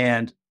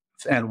 And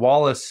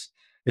Wallace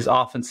is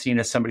often seen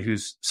as somebody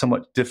who's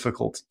somewhat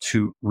difficult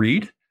to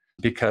read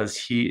because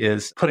he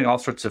is putting all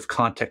sorts of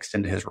context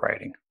into his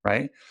writing,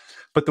 right?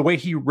 But the way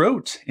he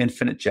wrote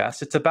Infinite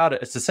Jest, it's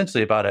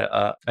essentially about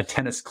a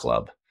tennis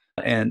club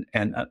and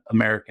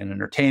American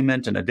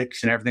entertainment and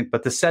addiction and everything.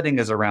 But the setting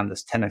is around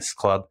this tennis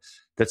club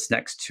that's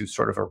next to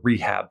sort of a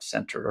rehab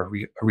center,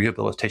 a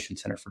rehabilitation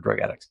center for drug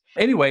addicts.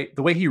 Anyway,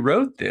 the way he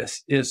wrote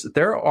this is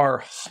there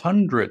are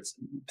hundreds,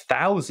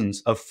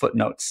 thousands of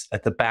footnotes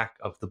at the back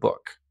of the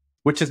book,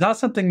 which is not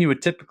something you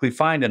would typically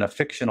find in a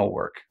fictional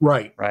work.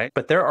 Right.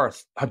 But there are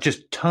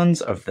just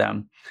tons of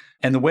them.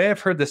 And the way I've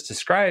heard this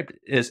described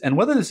is, and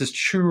whether this is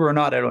true or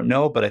not, I don't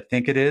know, but I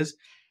think it is,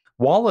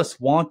 Wallace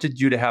wanted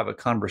you to have a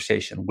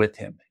conversation with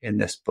him in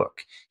this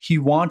book. He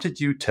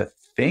wanted you to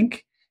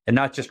think and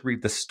not just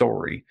read the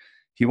story.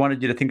 He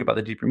wanted you to think about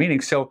the deeper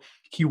meaning. So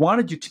he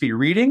wanted you to be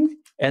reading,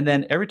 and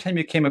then every time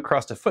you came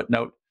across a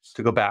footnote,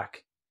 to go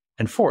back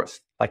and forth,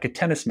 like a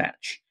tennis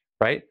match,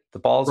 right? The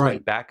ball's going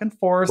back and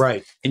forth,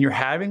 right? And you're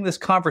having this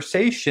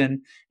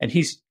conversation, and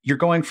you're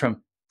going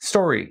from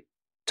story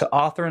to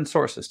author and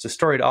sources, to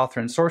story to author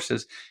and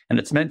sources, and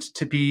it's meant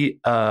to be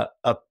a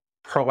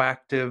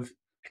proactive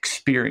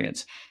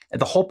experience.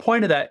 And the whole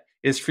point of that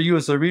is for you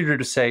as a reader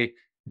to say,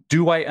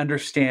 do I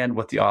understand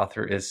what the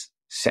author is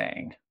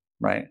saying,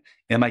 right?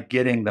 Am I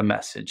getting the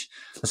message?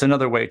 That's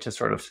another way to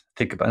sort of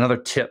think about, another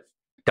tip.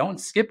 Don't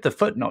skip the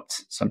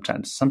footnotes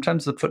sometimes.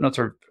 Sometimes the footnotes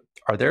are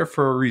there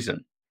for a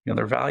reason.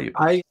 They're valuable.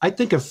 I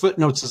think of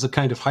footnotes as a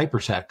kind of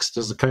hypertext,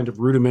 as a kind of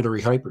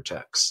rudimentary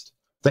hypertext.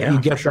 That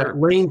you get that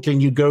link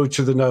and you go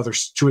to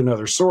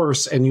another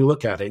source and you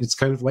look at it. It's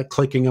kind of like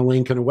clicking a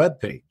link on a web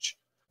page.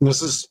 And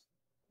this is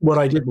what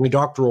I did my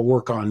doctoral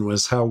work on,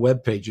 was how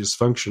web pages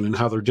function and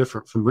how they're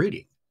different from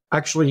reading.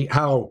 Actually,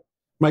 how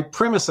my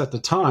premise at the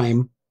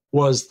time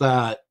was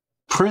that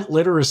print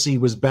literacy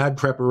was bad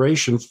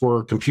preparation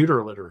for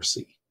computer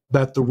literacy,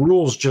 that the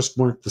rules just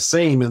weren't the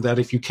same, and that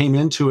if you came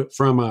into it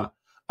from a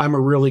I'm a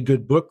really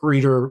good book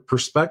reader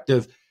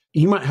perspective,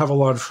 you might have a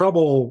lot of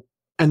trouble.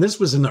 And this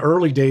was in the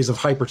early days of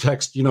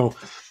hypertext,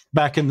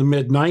 back in the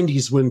mid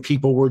 90s when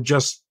people were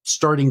just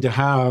starting to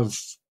have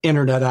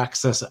internet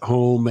access at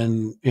home.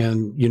 And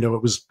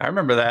it was, I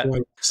remember that.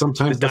 like,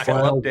 sometimes the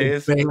dial-up file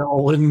days. would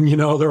fail, and,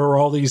 there were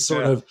all these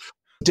sort of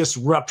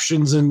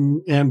disruptions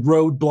and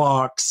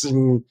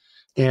roadblocks.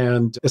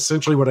 And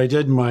essentially what I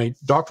did in my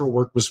doctoral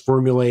work was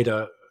formulate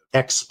a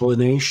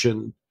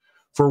explanation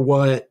for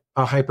what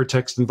a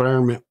hypertext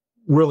environment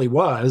really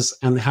was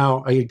and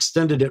how I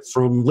extended it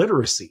from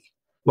literacy.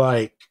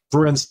 Like,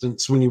 for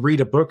instance, when you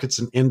read a book, it's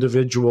an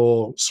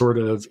individual sort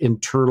of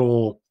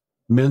internal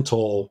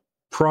mental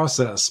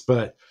process.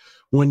 But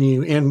when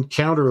you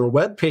encounter a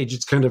web page,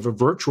 it's kind of a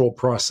virtual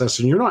process,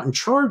 and you're not in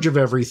charge of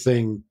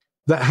everything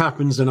that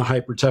happens in a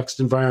hypertext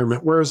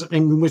environment. Whereas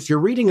if you're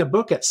reading a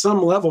book at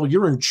some level,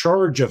 you're in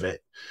charge of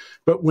it.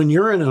 But when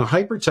you're in a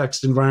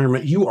hypertext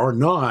environment, you are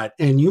not,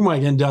 and you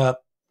might end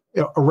up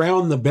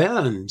around the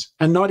bend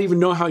and not even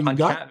know how you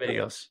got cat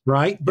videos,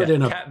 right? But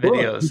in a cat book,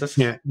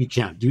 videos, you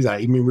can't do that.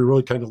 I mean, we're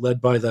really kind of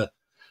led by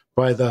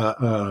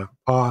the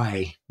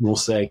eye, we'll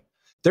say.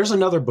 There's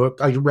another book.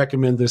 I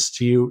recommend this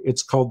to you.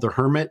 It's called The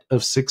Hermit of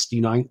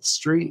 69th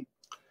Street.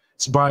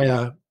 It's by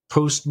a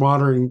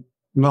postmodern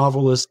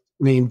novelist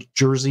named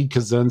Jerzy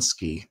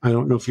Kosinski. I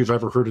don't know if you've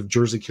ever heard of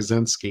Jerzy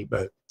Kosinski,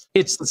 but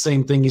it's the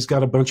same thing. He's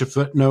got a bunch of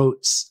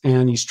footnotes,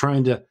 and he's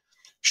trying to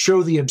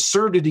show the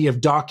absurdity of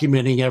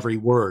documenting every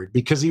word,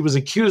 because he was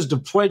accused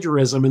of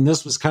plagiarism. And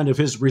this was kind of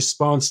his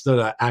response to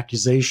the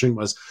accusation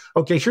was,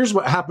 okay, here's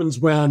what happens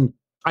when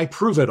I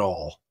prove it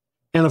all.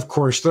 And of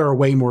course, there are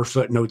way more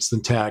footnotes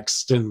than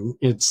text. And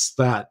it's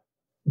that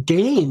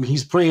game.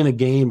 He's playing a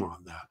game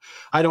on that.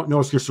 I don't know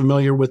if you're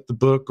familiar with the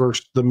book or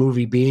the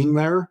movie Being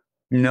There.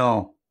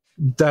 No.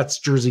 That's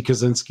Jerzy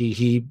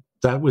Kosinski.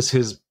 That was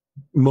his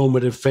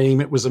moment of fame.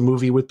 It was a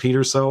movie with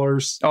Peter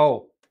Sellers.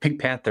 Oh,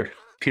 Pink Panther.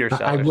 Peter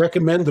Sellers. I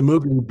recommend the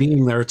movie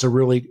Being There. It's a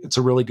really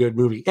good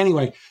movie.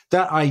 Anyway,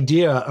 that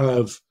idea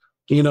of,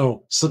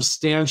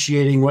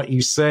 substantiating what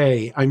you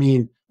say. I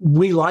mean,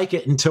 we like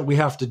it until we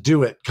have to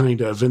do it,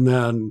 kind of. And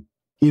then,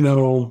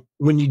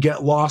 when you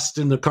get lost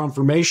in the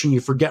confirmation, you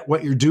forget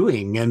what you're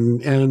doing.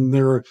 And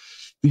there are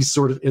these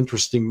sort of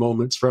interesting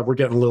moments. I'm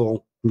getting a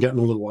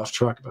little off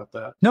track about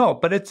that. No,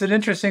 but it's an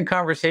interesting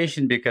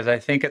conversation, because I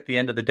think at the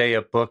end of the day,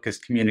 a book is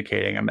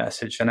communicating a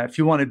message. And if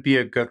you want to be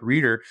a good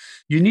reader,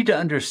 you need to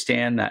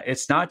understand that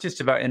it's not just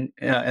about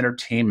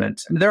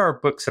entertainment. I mean, there are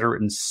books that are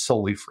written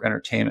solely for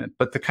entertainment,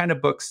 but the kind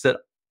of books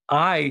that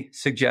I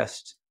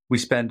suggest we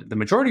spend the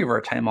majority of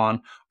our time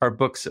on are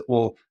books that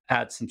will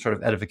add some sort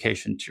of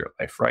edification to your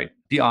life, right?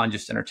 Beyond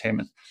just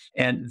entertainment.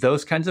 And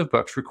those kinds of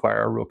books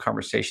require a real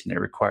conversation. They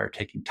require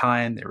taking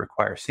time. They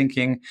require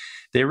thinking.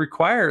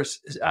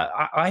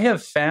 I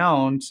have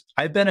found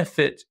I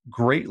benefit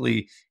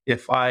greatly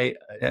if I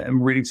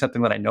am reading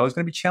something that I know is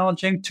going to be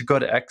challenging, to go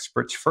to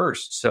experts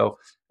first. So,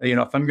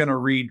 if I'm going to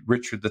read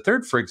Richard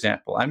III, for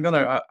example, I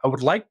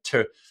would like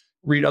to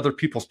read other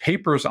people's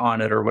papers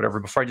on it or whatever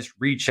before I just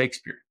read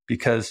Shakespeare,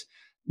 because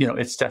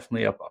it's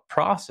definitely a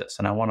process,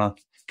 and I want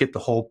to get the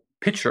whole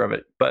picture of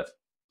it. But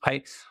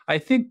I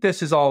think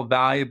this is all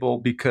valuable,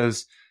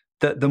 because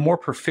the more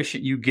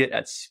proficient you get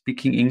at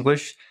speaking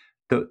English,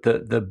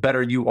 the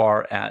better you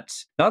are at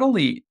not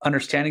only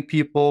understanding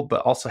people,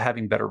 but also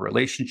having better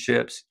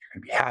relationships.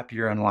 You're going to be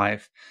happier in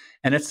life.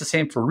 And it's the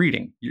same for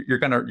reading. You're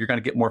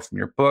gonna get more from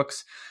your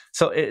books.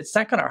 So it's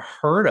not going to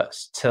hurt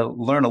us to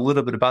learn a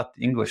little bit about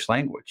the English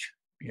language.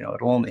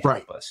 It'll only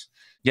help us.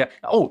 Yeah.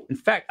 Oh, in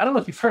fact, I don't know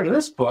if you've heard of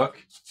this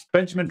book,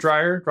 Benjamin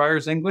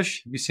Dreyer's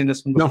English. Have you seen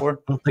this one before? No,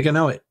 I don't think I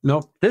know it.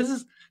 No.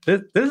 This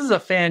is a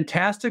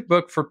fantastic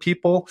book for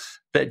people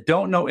that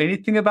don't know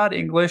anything about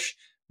English,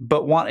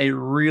 but want a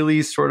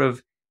really sort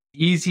of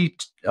easy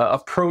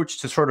approach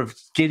to sort of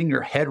getting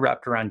your head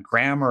wrapped around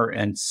grammar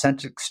and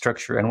sentence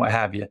structure and what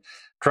have you.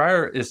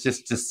 Dreyer is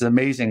just this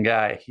amazing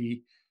guy.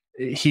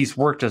 He's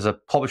worked as a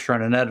publisher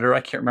and an editor.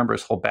 I can't remember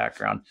his whole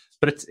background,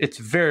 but it's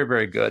very,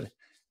 very good.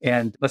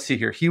 And let's see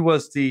here. He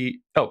was the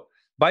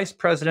vice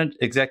president,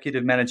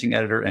 executive managing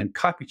editor, and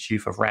copy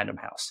chief of Random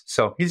House.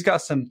 So he's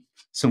got some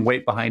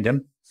weight behind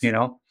him,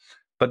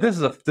 But this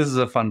is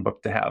a fun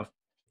book to have.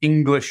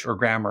 English or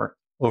grammar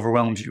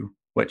overwhelms you,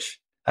 which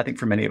I think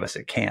for many of us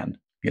it can,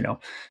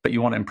 But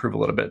you want to improve a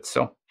little bit.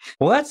 So,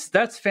 well,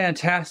 that's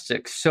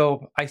fantastic.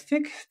 So I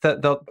think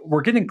that we're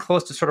getting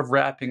close to sort of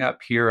wrapping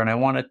up here, and I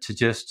wanted to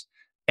just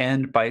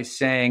end by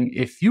saying,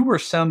 if you were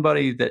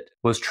somebody that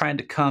was trying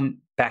to come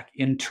back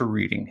into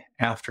reading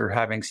after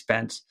having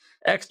spent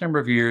X number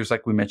of years,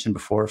 like we mentioned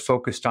before,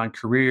 focused on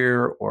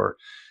career, or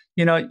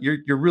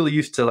you're really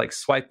used to like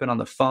swiping on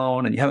the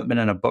phone and you haven't been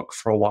in a book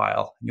for a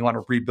while, and you want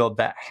to rebuild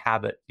that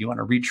habit, you want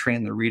to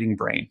retrain the reading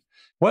brain.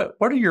 What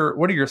are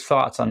your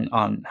thoughts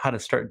on how to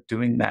start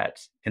doing that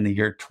in the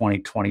year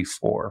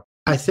 2024?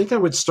 I think I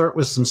would start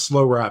with some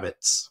slow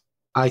rabbits.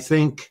 I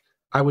think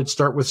I would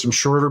start with some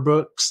shorter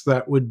books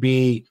that would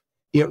be,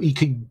 you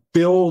could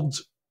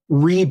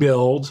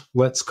rebuild,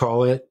 let's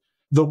call it,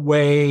 the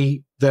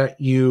way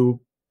that you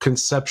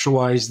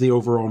conceptualize the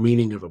overall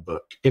meaning of a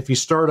book. If you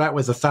start out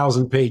with a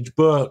 1,000-page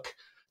book,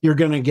 you're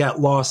going to get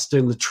lost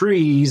in the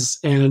trees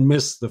and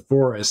miss the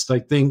forest. I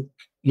think,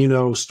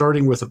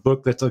 starting with a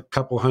book that's a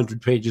couple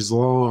hundred pages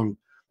long,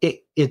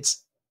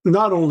 it's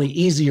not only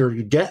easier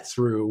to get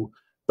through,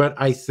 but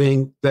I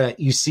think that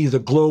you see the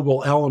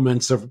global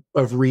elements of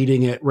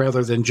reading it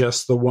rather than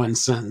just the one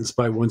sentence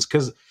by once.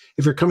 Because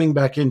if you're coming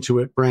back into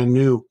it brand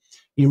new,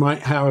 you might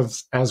have,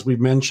 as we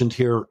mentioned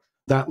here,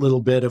 that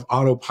little bit of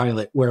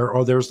autopilot where,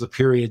 oh, there's the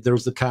period,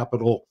 there's the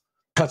capital,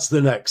 that's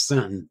the next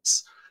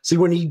sentence. See,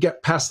 when you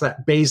get past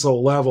that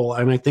basal level,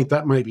 and I think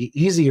that might be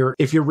easier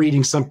if you're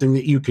reading something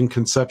that you can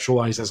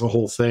conceptualize as a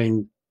whole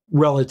thing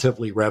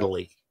relatively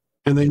readily.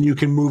 And then you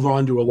can move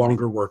on to a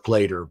longer work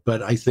later.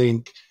 But I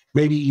think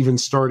maybe even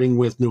starting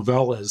with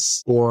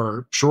novellas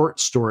or short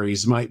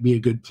stories might be a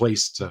good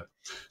place to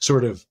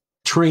sort of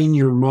train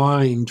your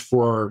mind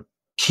for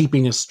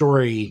keeping a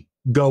story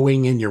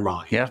going in your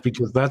mind. Yeah.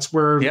 Because that's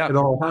where it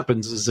all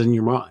happens, is in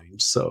your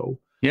mind. So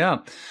yeah.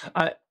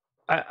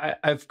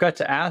 I've got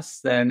to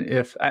ask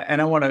then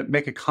and I want to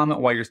make a comment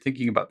while you're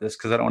thinking about this,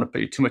 because I don't want to put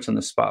you too much on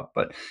the spot,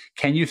 but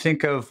can you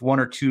think of one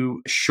or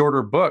two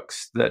shorter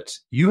books that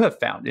you have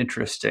found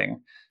interesting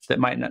that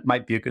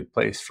might be a good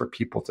place for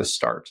people to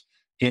start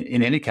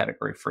in any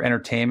category, for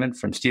entertainment,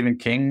 from Stephen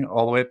King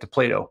all the way up to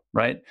Plato,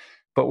 right?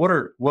 But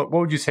what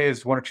would you say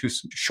is one or two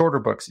shorter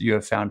books that you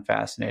have found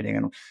fascinating?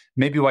 And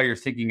maybe while you're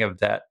thinking of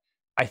that,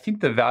 I think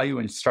the value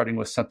in starting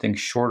with something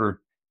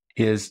shorter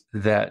is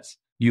that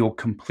you'll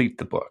complete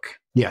the book.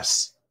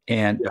 Yes.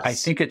 And I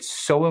think it's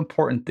so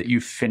important that you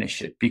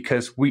finish it,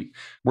 because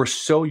we're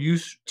so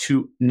used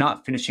to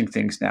not finishing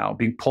things now,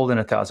 being pulled in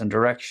 1,000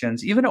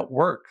 directions, even at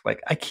work.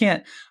 Like,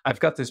 I've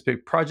got this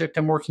big project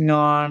I'm working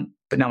on,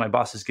 but now my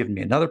boss has given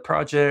me another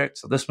project.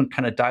 So this one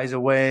kind of dies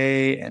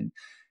away. And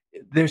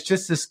there's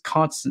just this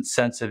constant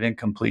sense of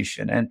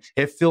incompletion. And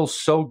it feels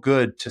so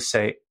good to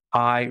say,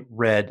 I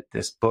read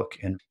this book.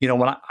 And,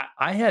 when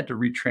I had to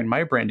retrain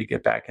my brain to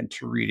get back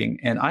into reading,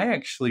 and I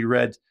actually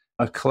read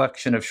a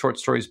collection of short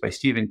stories by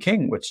Stephen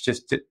King, which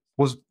it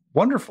was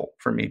wonderful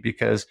for me,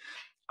 because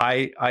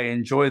I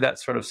enjoy that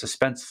sort of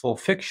suspenseful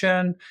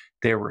fiction.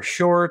 They were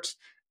short,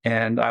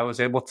 and I was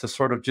able to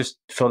sort of just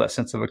feel that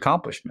sense of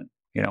accomplishment,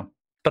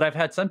 But I've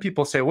had some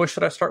people say, what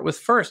should I start with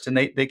first? And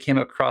they came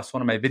across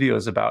one of my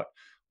videos about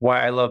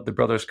why I love The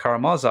Brothers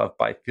Karamazov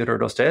by Fyodor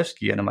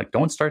Dostoevsky. And I'm like,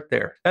 don't start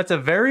there. That's a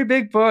very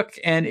big book,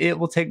 and it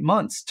will take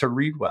months to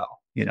read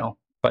well,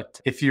 But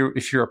if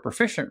you're a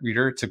proficient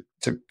reader, it's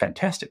a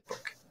fantastic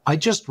book. I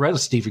just read a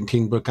Stephen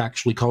King book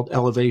actually called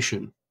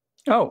Elevation.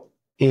 Oh.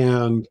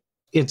 And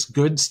it's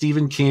good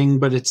Stephen King,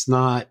 but it's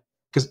not,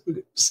 because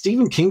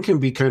Stephen King can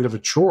be kind of a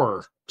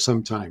chore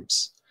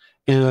sometimes.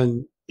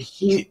 And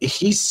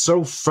he's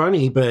so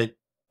funny, but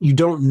you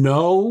don't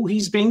know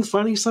he's being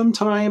funny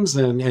sometimes.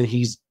 And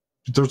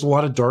there's a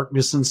lot of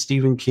darkness in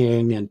Stephen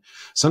King, and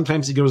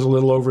sometimes he goes a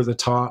little over the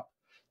top.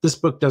 This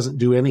book doesn't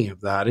do any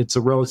of that. It's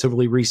a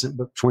relatively recent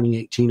book,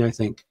 2018, I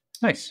think.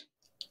 Nice.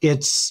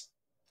 It's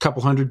a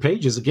couple hundred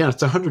pages. Again,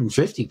 it's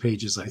 150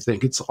 pages, I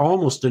think. It's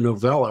almost a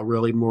novella,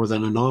 really, more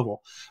than a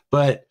novel.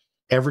 But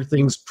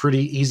everything's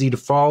pretty easy to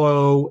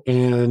follow.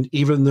 And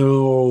even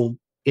though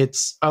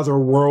it's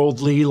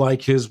otherworldly,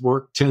 like his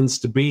work tends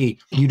to be,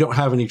 you don't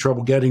have any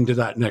trouble getting to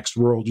that next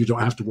world. You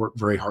don't have to work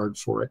very hard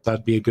for it.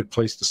 That'd be a good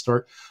place to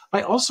start.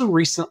 I also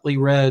recently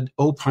read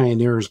O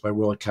Pioneers by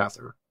Willa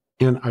Cather,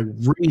 and I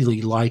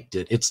really liked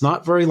it. It's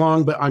not very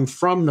long, but I'm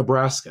from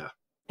Nebraska.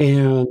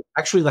 And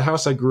actually, the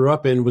house I grew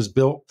up in was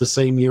built the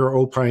same year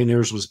O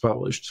Pioneers was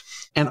published.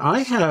 And I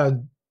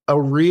had a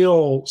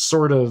real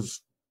sort of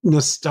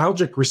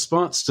nostalgic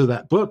response to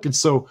that book. And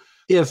so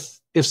if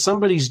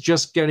somebody's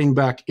just getting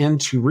back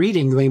into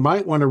reading, they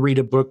might want to read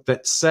a book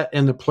that's set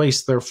in the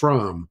place they're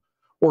from,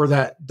 or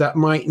that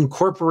might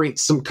incorporate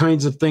some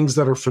kinds of things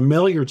that are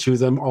familiar to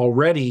them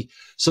already,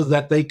 so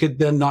that they could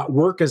then not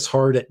work as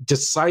hard at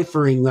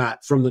deciphering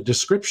that from the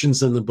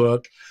descriptions in the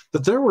book.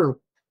 But there were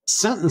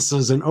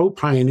sentences in O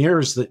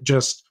Pioneers that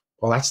just,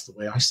 well, that's the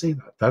way I say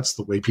that. That's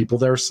the way people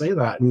there say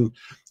that. And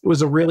it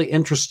was a really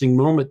interesting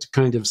moment to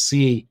kind of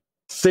see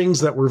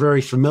things that were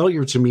very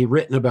familiar to me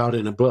written about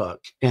in a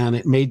book. And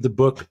it made the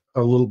book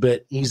a little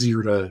bit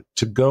easier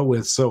to go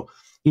with. So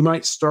you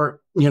might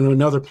start,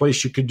 another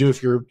place you could do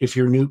if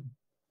you're new,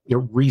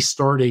 you're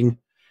restarting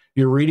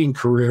your reading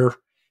career,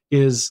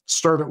 is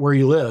start at where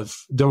you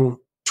live. Don't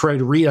try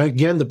to read.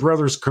 Again, The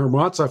Brothers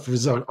Karamazov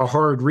is a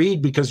hard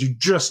read because you're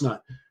just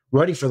not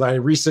ready for that. I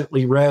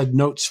recently read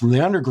Notes from the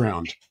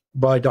Underground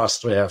by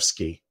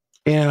Dostoevsky.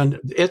 And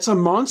it's a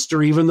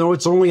monster, even though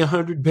it's only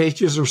 100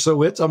 pages or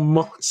so. It's a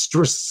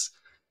monstrous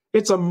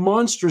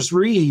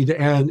read,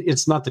 and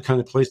it's not the kind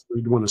of place where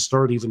you'd want to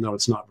start, even though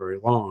it's not very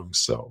long.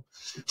 So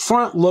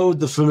front load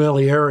the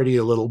familiarity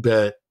a little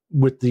bit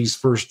with these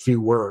first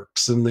few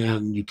works, and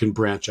then you can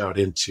branch out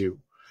into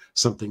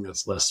something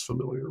that's less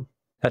familiar.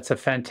 That's a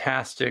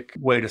fantastic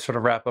way to sort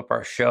of wrap up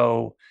our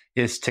show,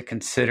 is to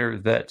consider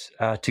that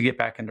to get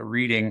back into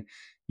reading,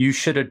 you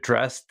should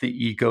address the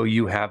ego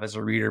you have as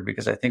a reader,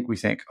 because I think we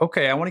think,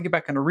 okay, I want to get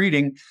back into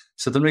reading.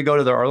 So then we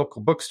go to our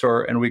local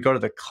bookstore and we go to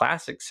the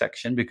classic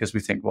section because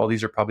we think, well,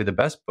 these are probably the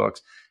best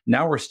books.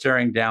 Now we're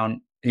staring down,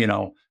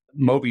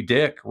 Moby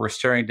Dick, we're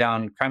staring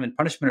down Crime and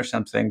Punishment or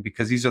something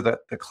because these are the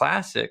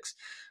classics,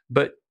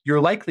 but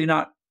you're likely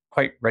not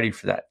quite ready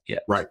for that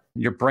yet. Right.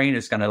 Your brain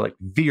is going to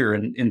veer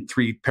in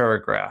 3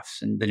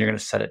 paragraphs, and then you're going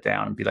to set it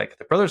down and be like,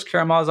 The Brothers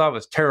Karamazov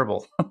is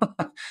terrible.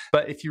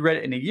 But if you read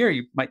it in a year,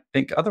 you might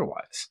think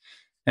otherwise.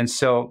 And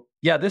so,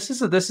 yeah, this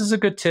is a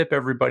good tip,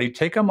 everybody.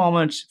 Take a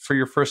moment for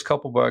your first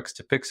couple books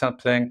to pick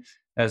something,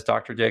 as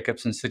Dr.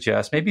 Jacobsen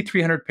suggests, maybe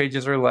 300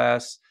 pages or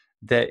less,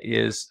 that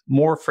is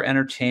more for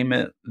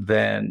entertainment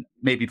than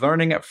maybe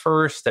learning at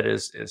first, that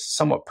is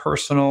somewhat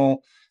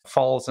personal,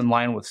 falls in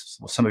line with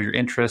some of your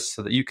interests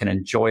so that you can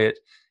enjoy it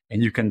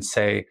and you can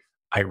say,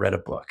 I read a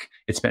book.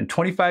 It's been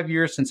 25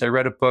 years since I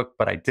read a book,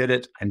 but I did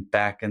it. I'm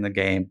back in the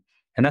game.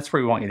 And that's where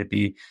we want you to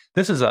be.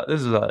 This is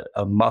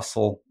a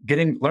muscle,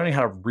 learning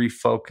how to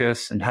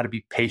refocus and how to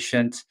be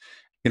patient.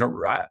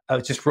 I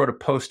just wrote a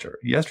poster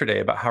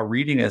yesterday about how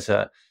reading is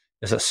a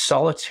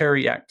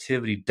solitary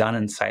activity done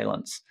in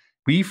silence.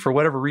 We, for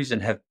whatever reason,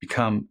 have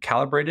become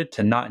calibrated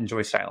to not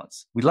enjoy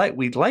silence. We like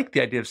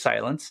the idea of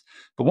silence,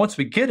 but once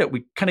we get it,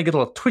 we kind of get a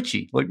little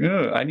twitchy. I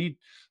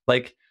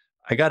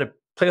got to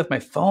play with my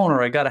phone,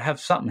 or I got to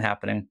have something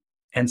happening.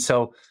 And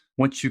so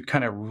once you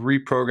kind of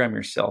reprogram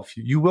yourself,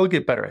 you will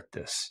get better at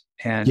this,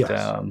 and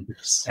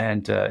yes.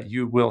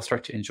 You will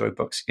start to enjoy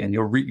books again.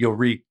 You'll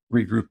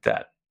regroup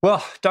that.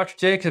 Well, Dr.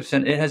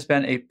 Jacobsen, it has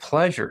been a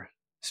pleasure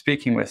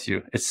speaking with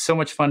you. It's so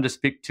much fun to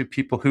speak to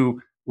people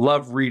who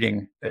love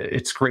reading.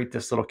 It's great,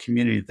 this little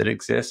community that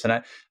exists.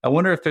 And I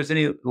wonder if there's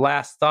any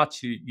last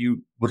thoughts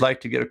you would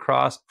like to get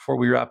across before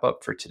we wrap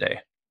up for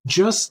today.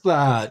 Just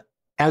that,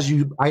 as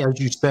you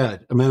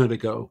said a minute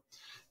ago,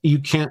 you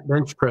can't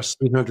bench press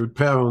 300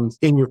 pounds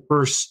in your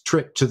first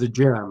trip to the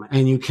gym,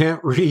 and you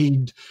can't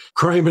read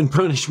Crime and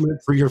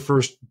Punishment for your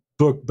first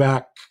book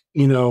back.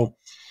 You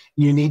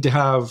need to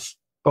have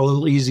a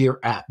little easier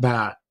at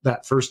bat.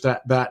 That first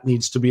at bat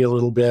needs to be a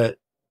little bit,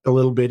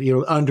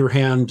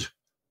 underhand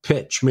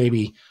pitch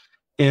maybe.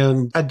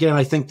 And again,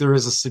 I think there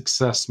is a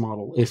success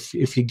model. If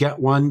you get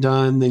one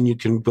done, then you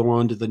can go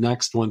on to the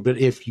next one. But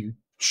if you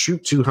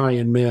shoot too high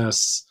and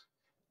miss,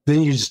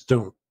 then you just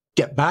don't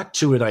get back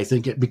to it. I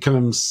think it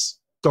becomes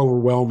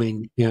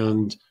overwhelming.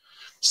 And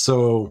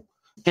so,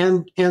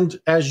 and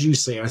as you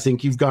say, I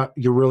think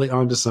you're really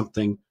onto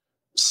something.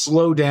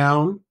 Slow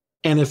down.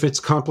 And if it's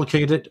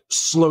complicated,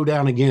 slow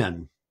down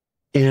again.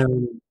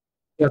 And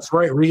that's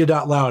right. Read it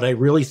out loud. I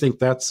really think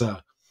that's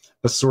a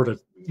sort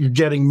of, you're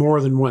getting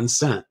more than one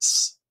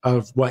sense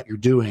of what you're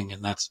doing.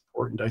 And that's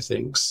important, I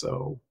think.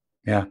 So,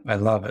 yeah, I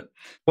love it.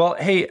 Well,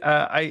 hey,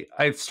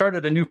 I've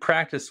started a new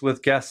practice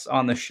with guests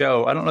on the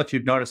show. I don't know if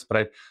you've noticed,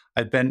 but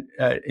I've been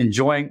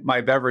enjoying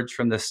my beverage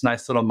from this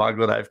nice little mug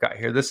that I've got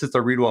here. This is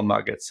the Read Well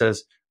mug. It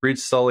says, read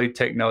slowly,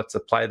 take notes,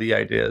 apply the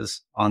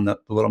ideas on the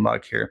little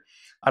mug here.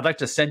 I'd like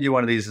to send you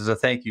one of these as a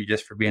thank you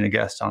just for being a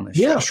guest on the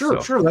show. Yeah, sure.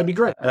 That'd be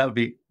great. That'd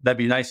be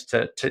nice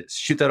to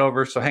shoot that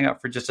over. So hang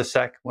out for just a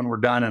sec when we're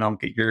done, and I'll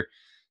get your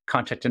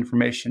contact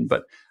information.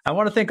 But I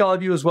want to thank all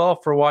of you as well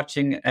for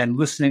watching and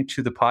listening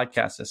to the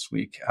podcast this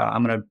week.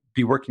 I'm going to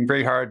be working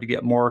very hard to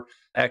get more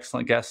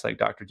excellent guests like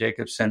Dr.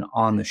 Jacobsen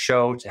on the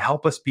show to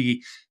help us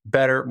be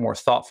better, more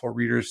thoughtful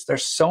readers.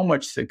 There's so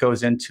much that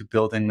goes into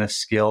building this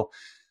skill.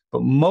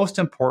 But most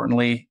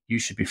importantly, you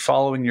should be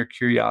following your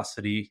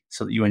curiosity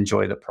so that you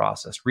enjoy the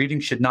process.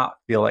 Reading should not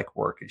feel like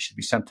work. It should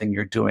be something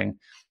you're doing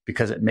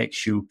because it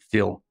makes you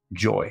feel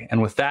joy.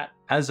 And with that,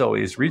 as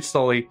always, read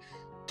slowly,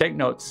 take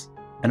notes,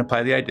 and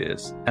apply the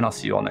ideas. And I'll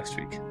see you all next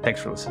week.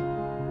 Thanks for listening.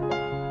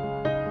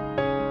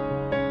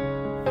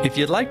 If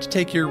you'd like to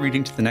take your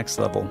reading to the next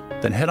level,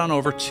 then head on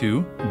over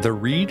to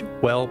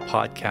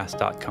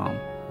thereadwellpodcast.com.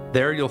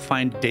 There you'll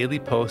find daily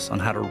posts on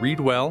how to read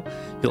well.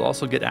 You'll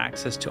also get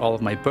access to all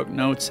of my book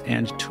notes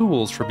and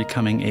tools for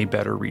becoming a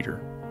better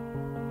reader.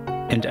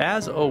 And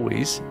as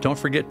always, don't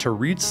forget to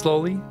read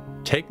slowly,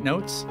 take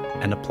notes,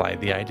 and apply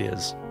the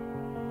ideas.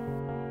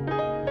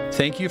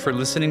 Thank you for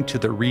listening to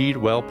the Read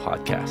Well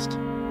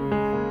podcast.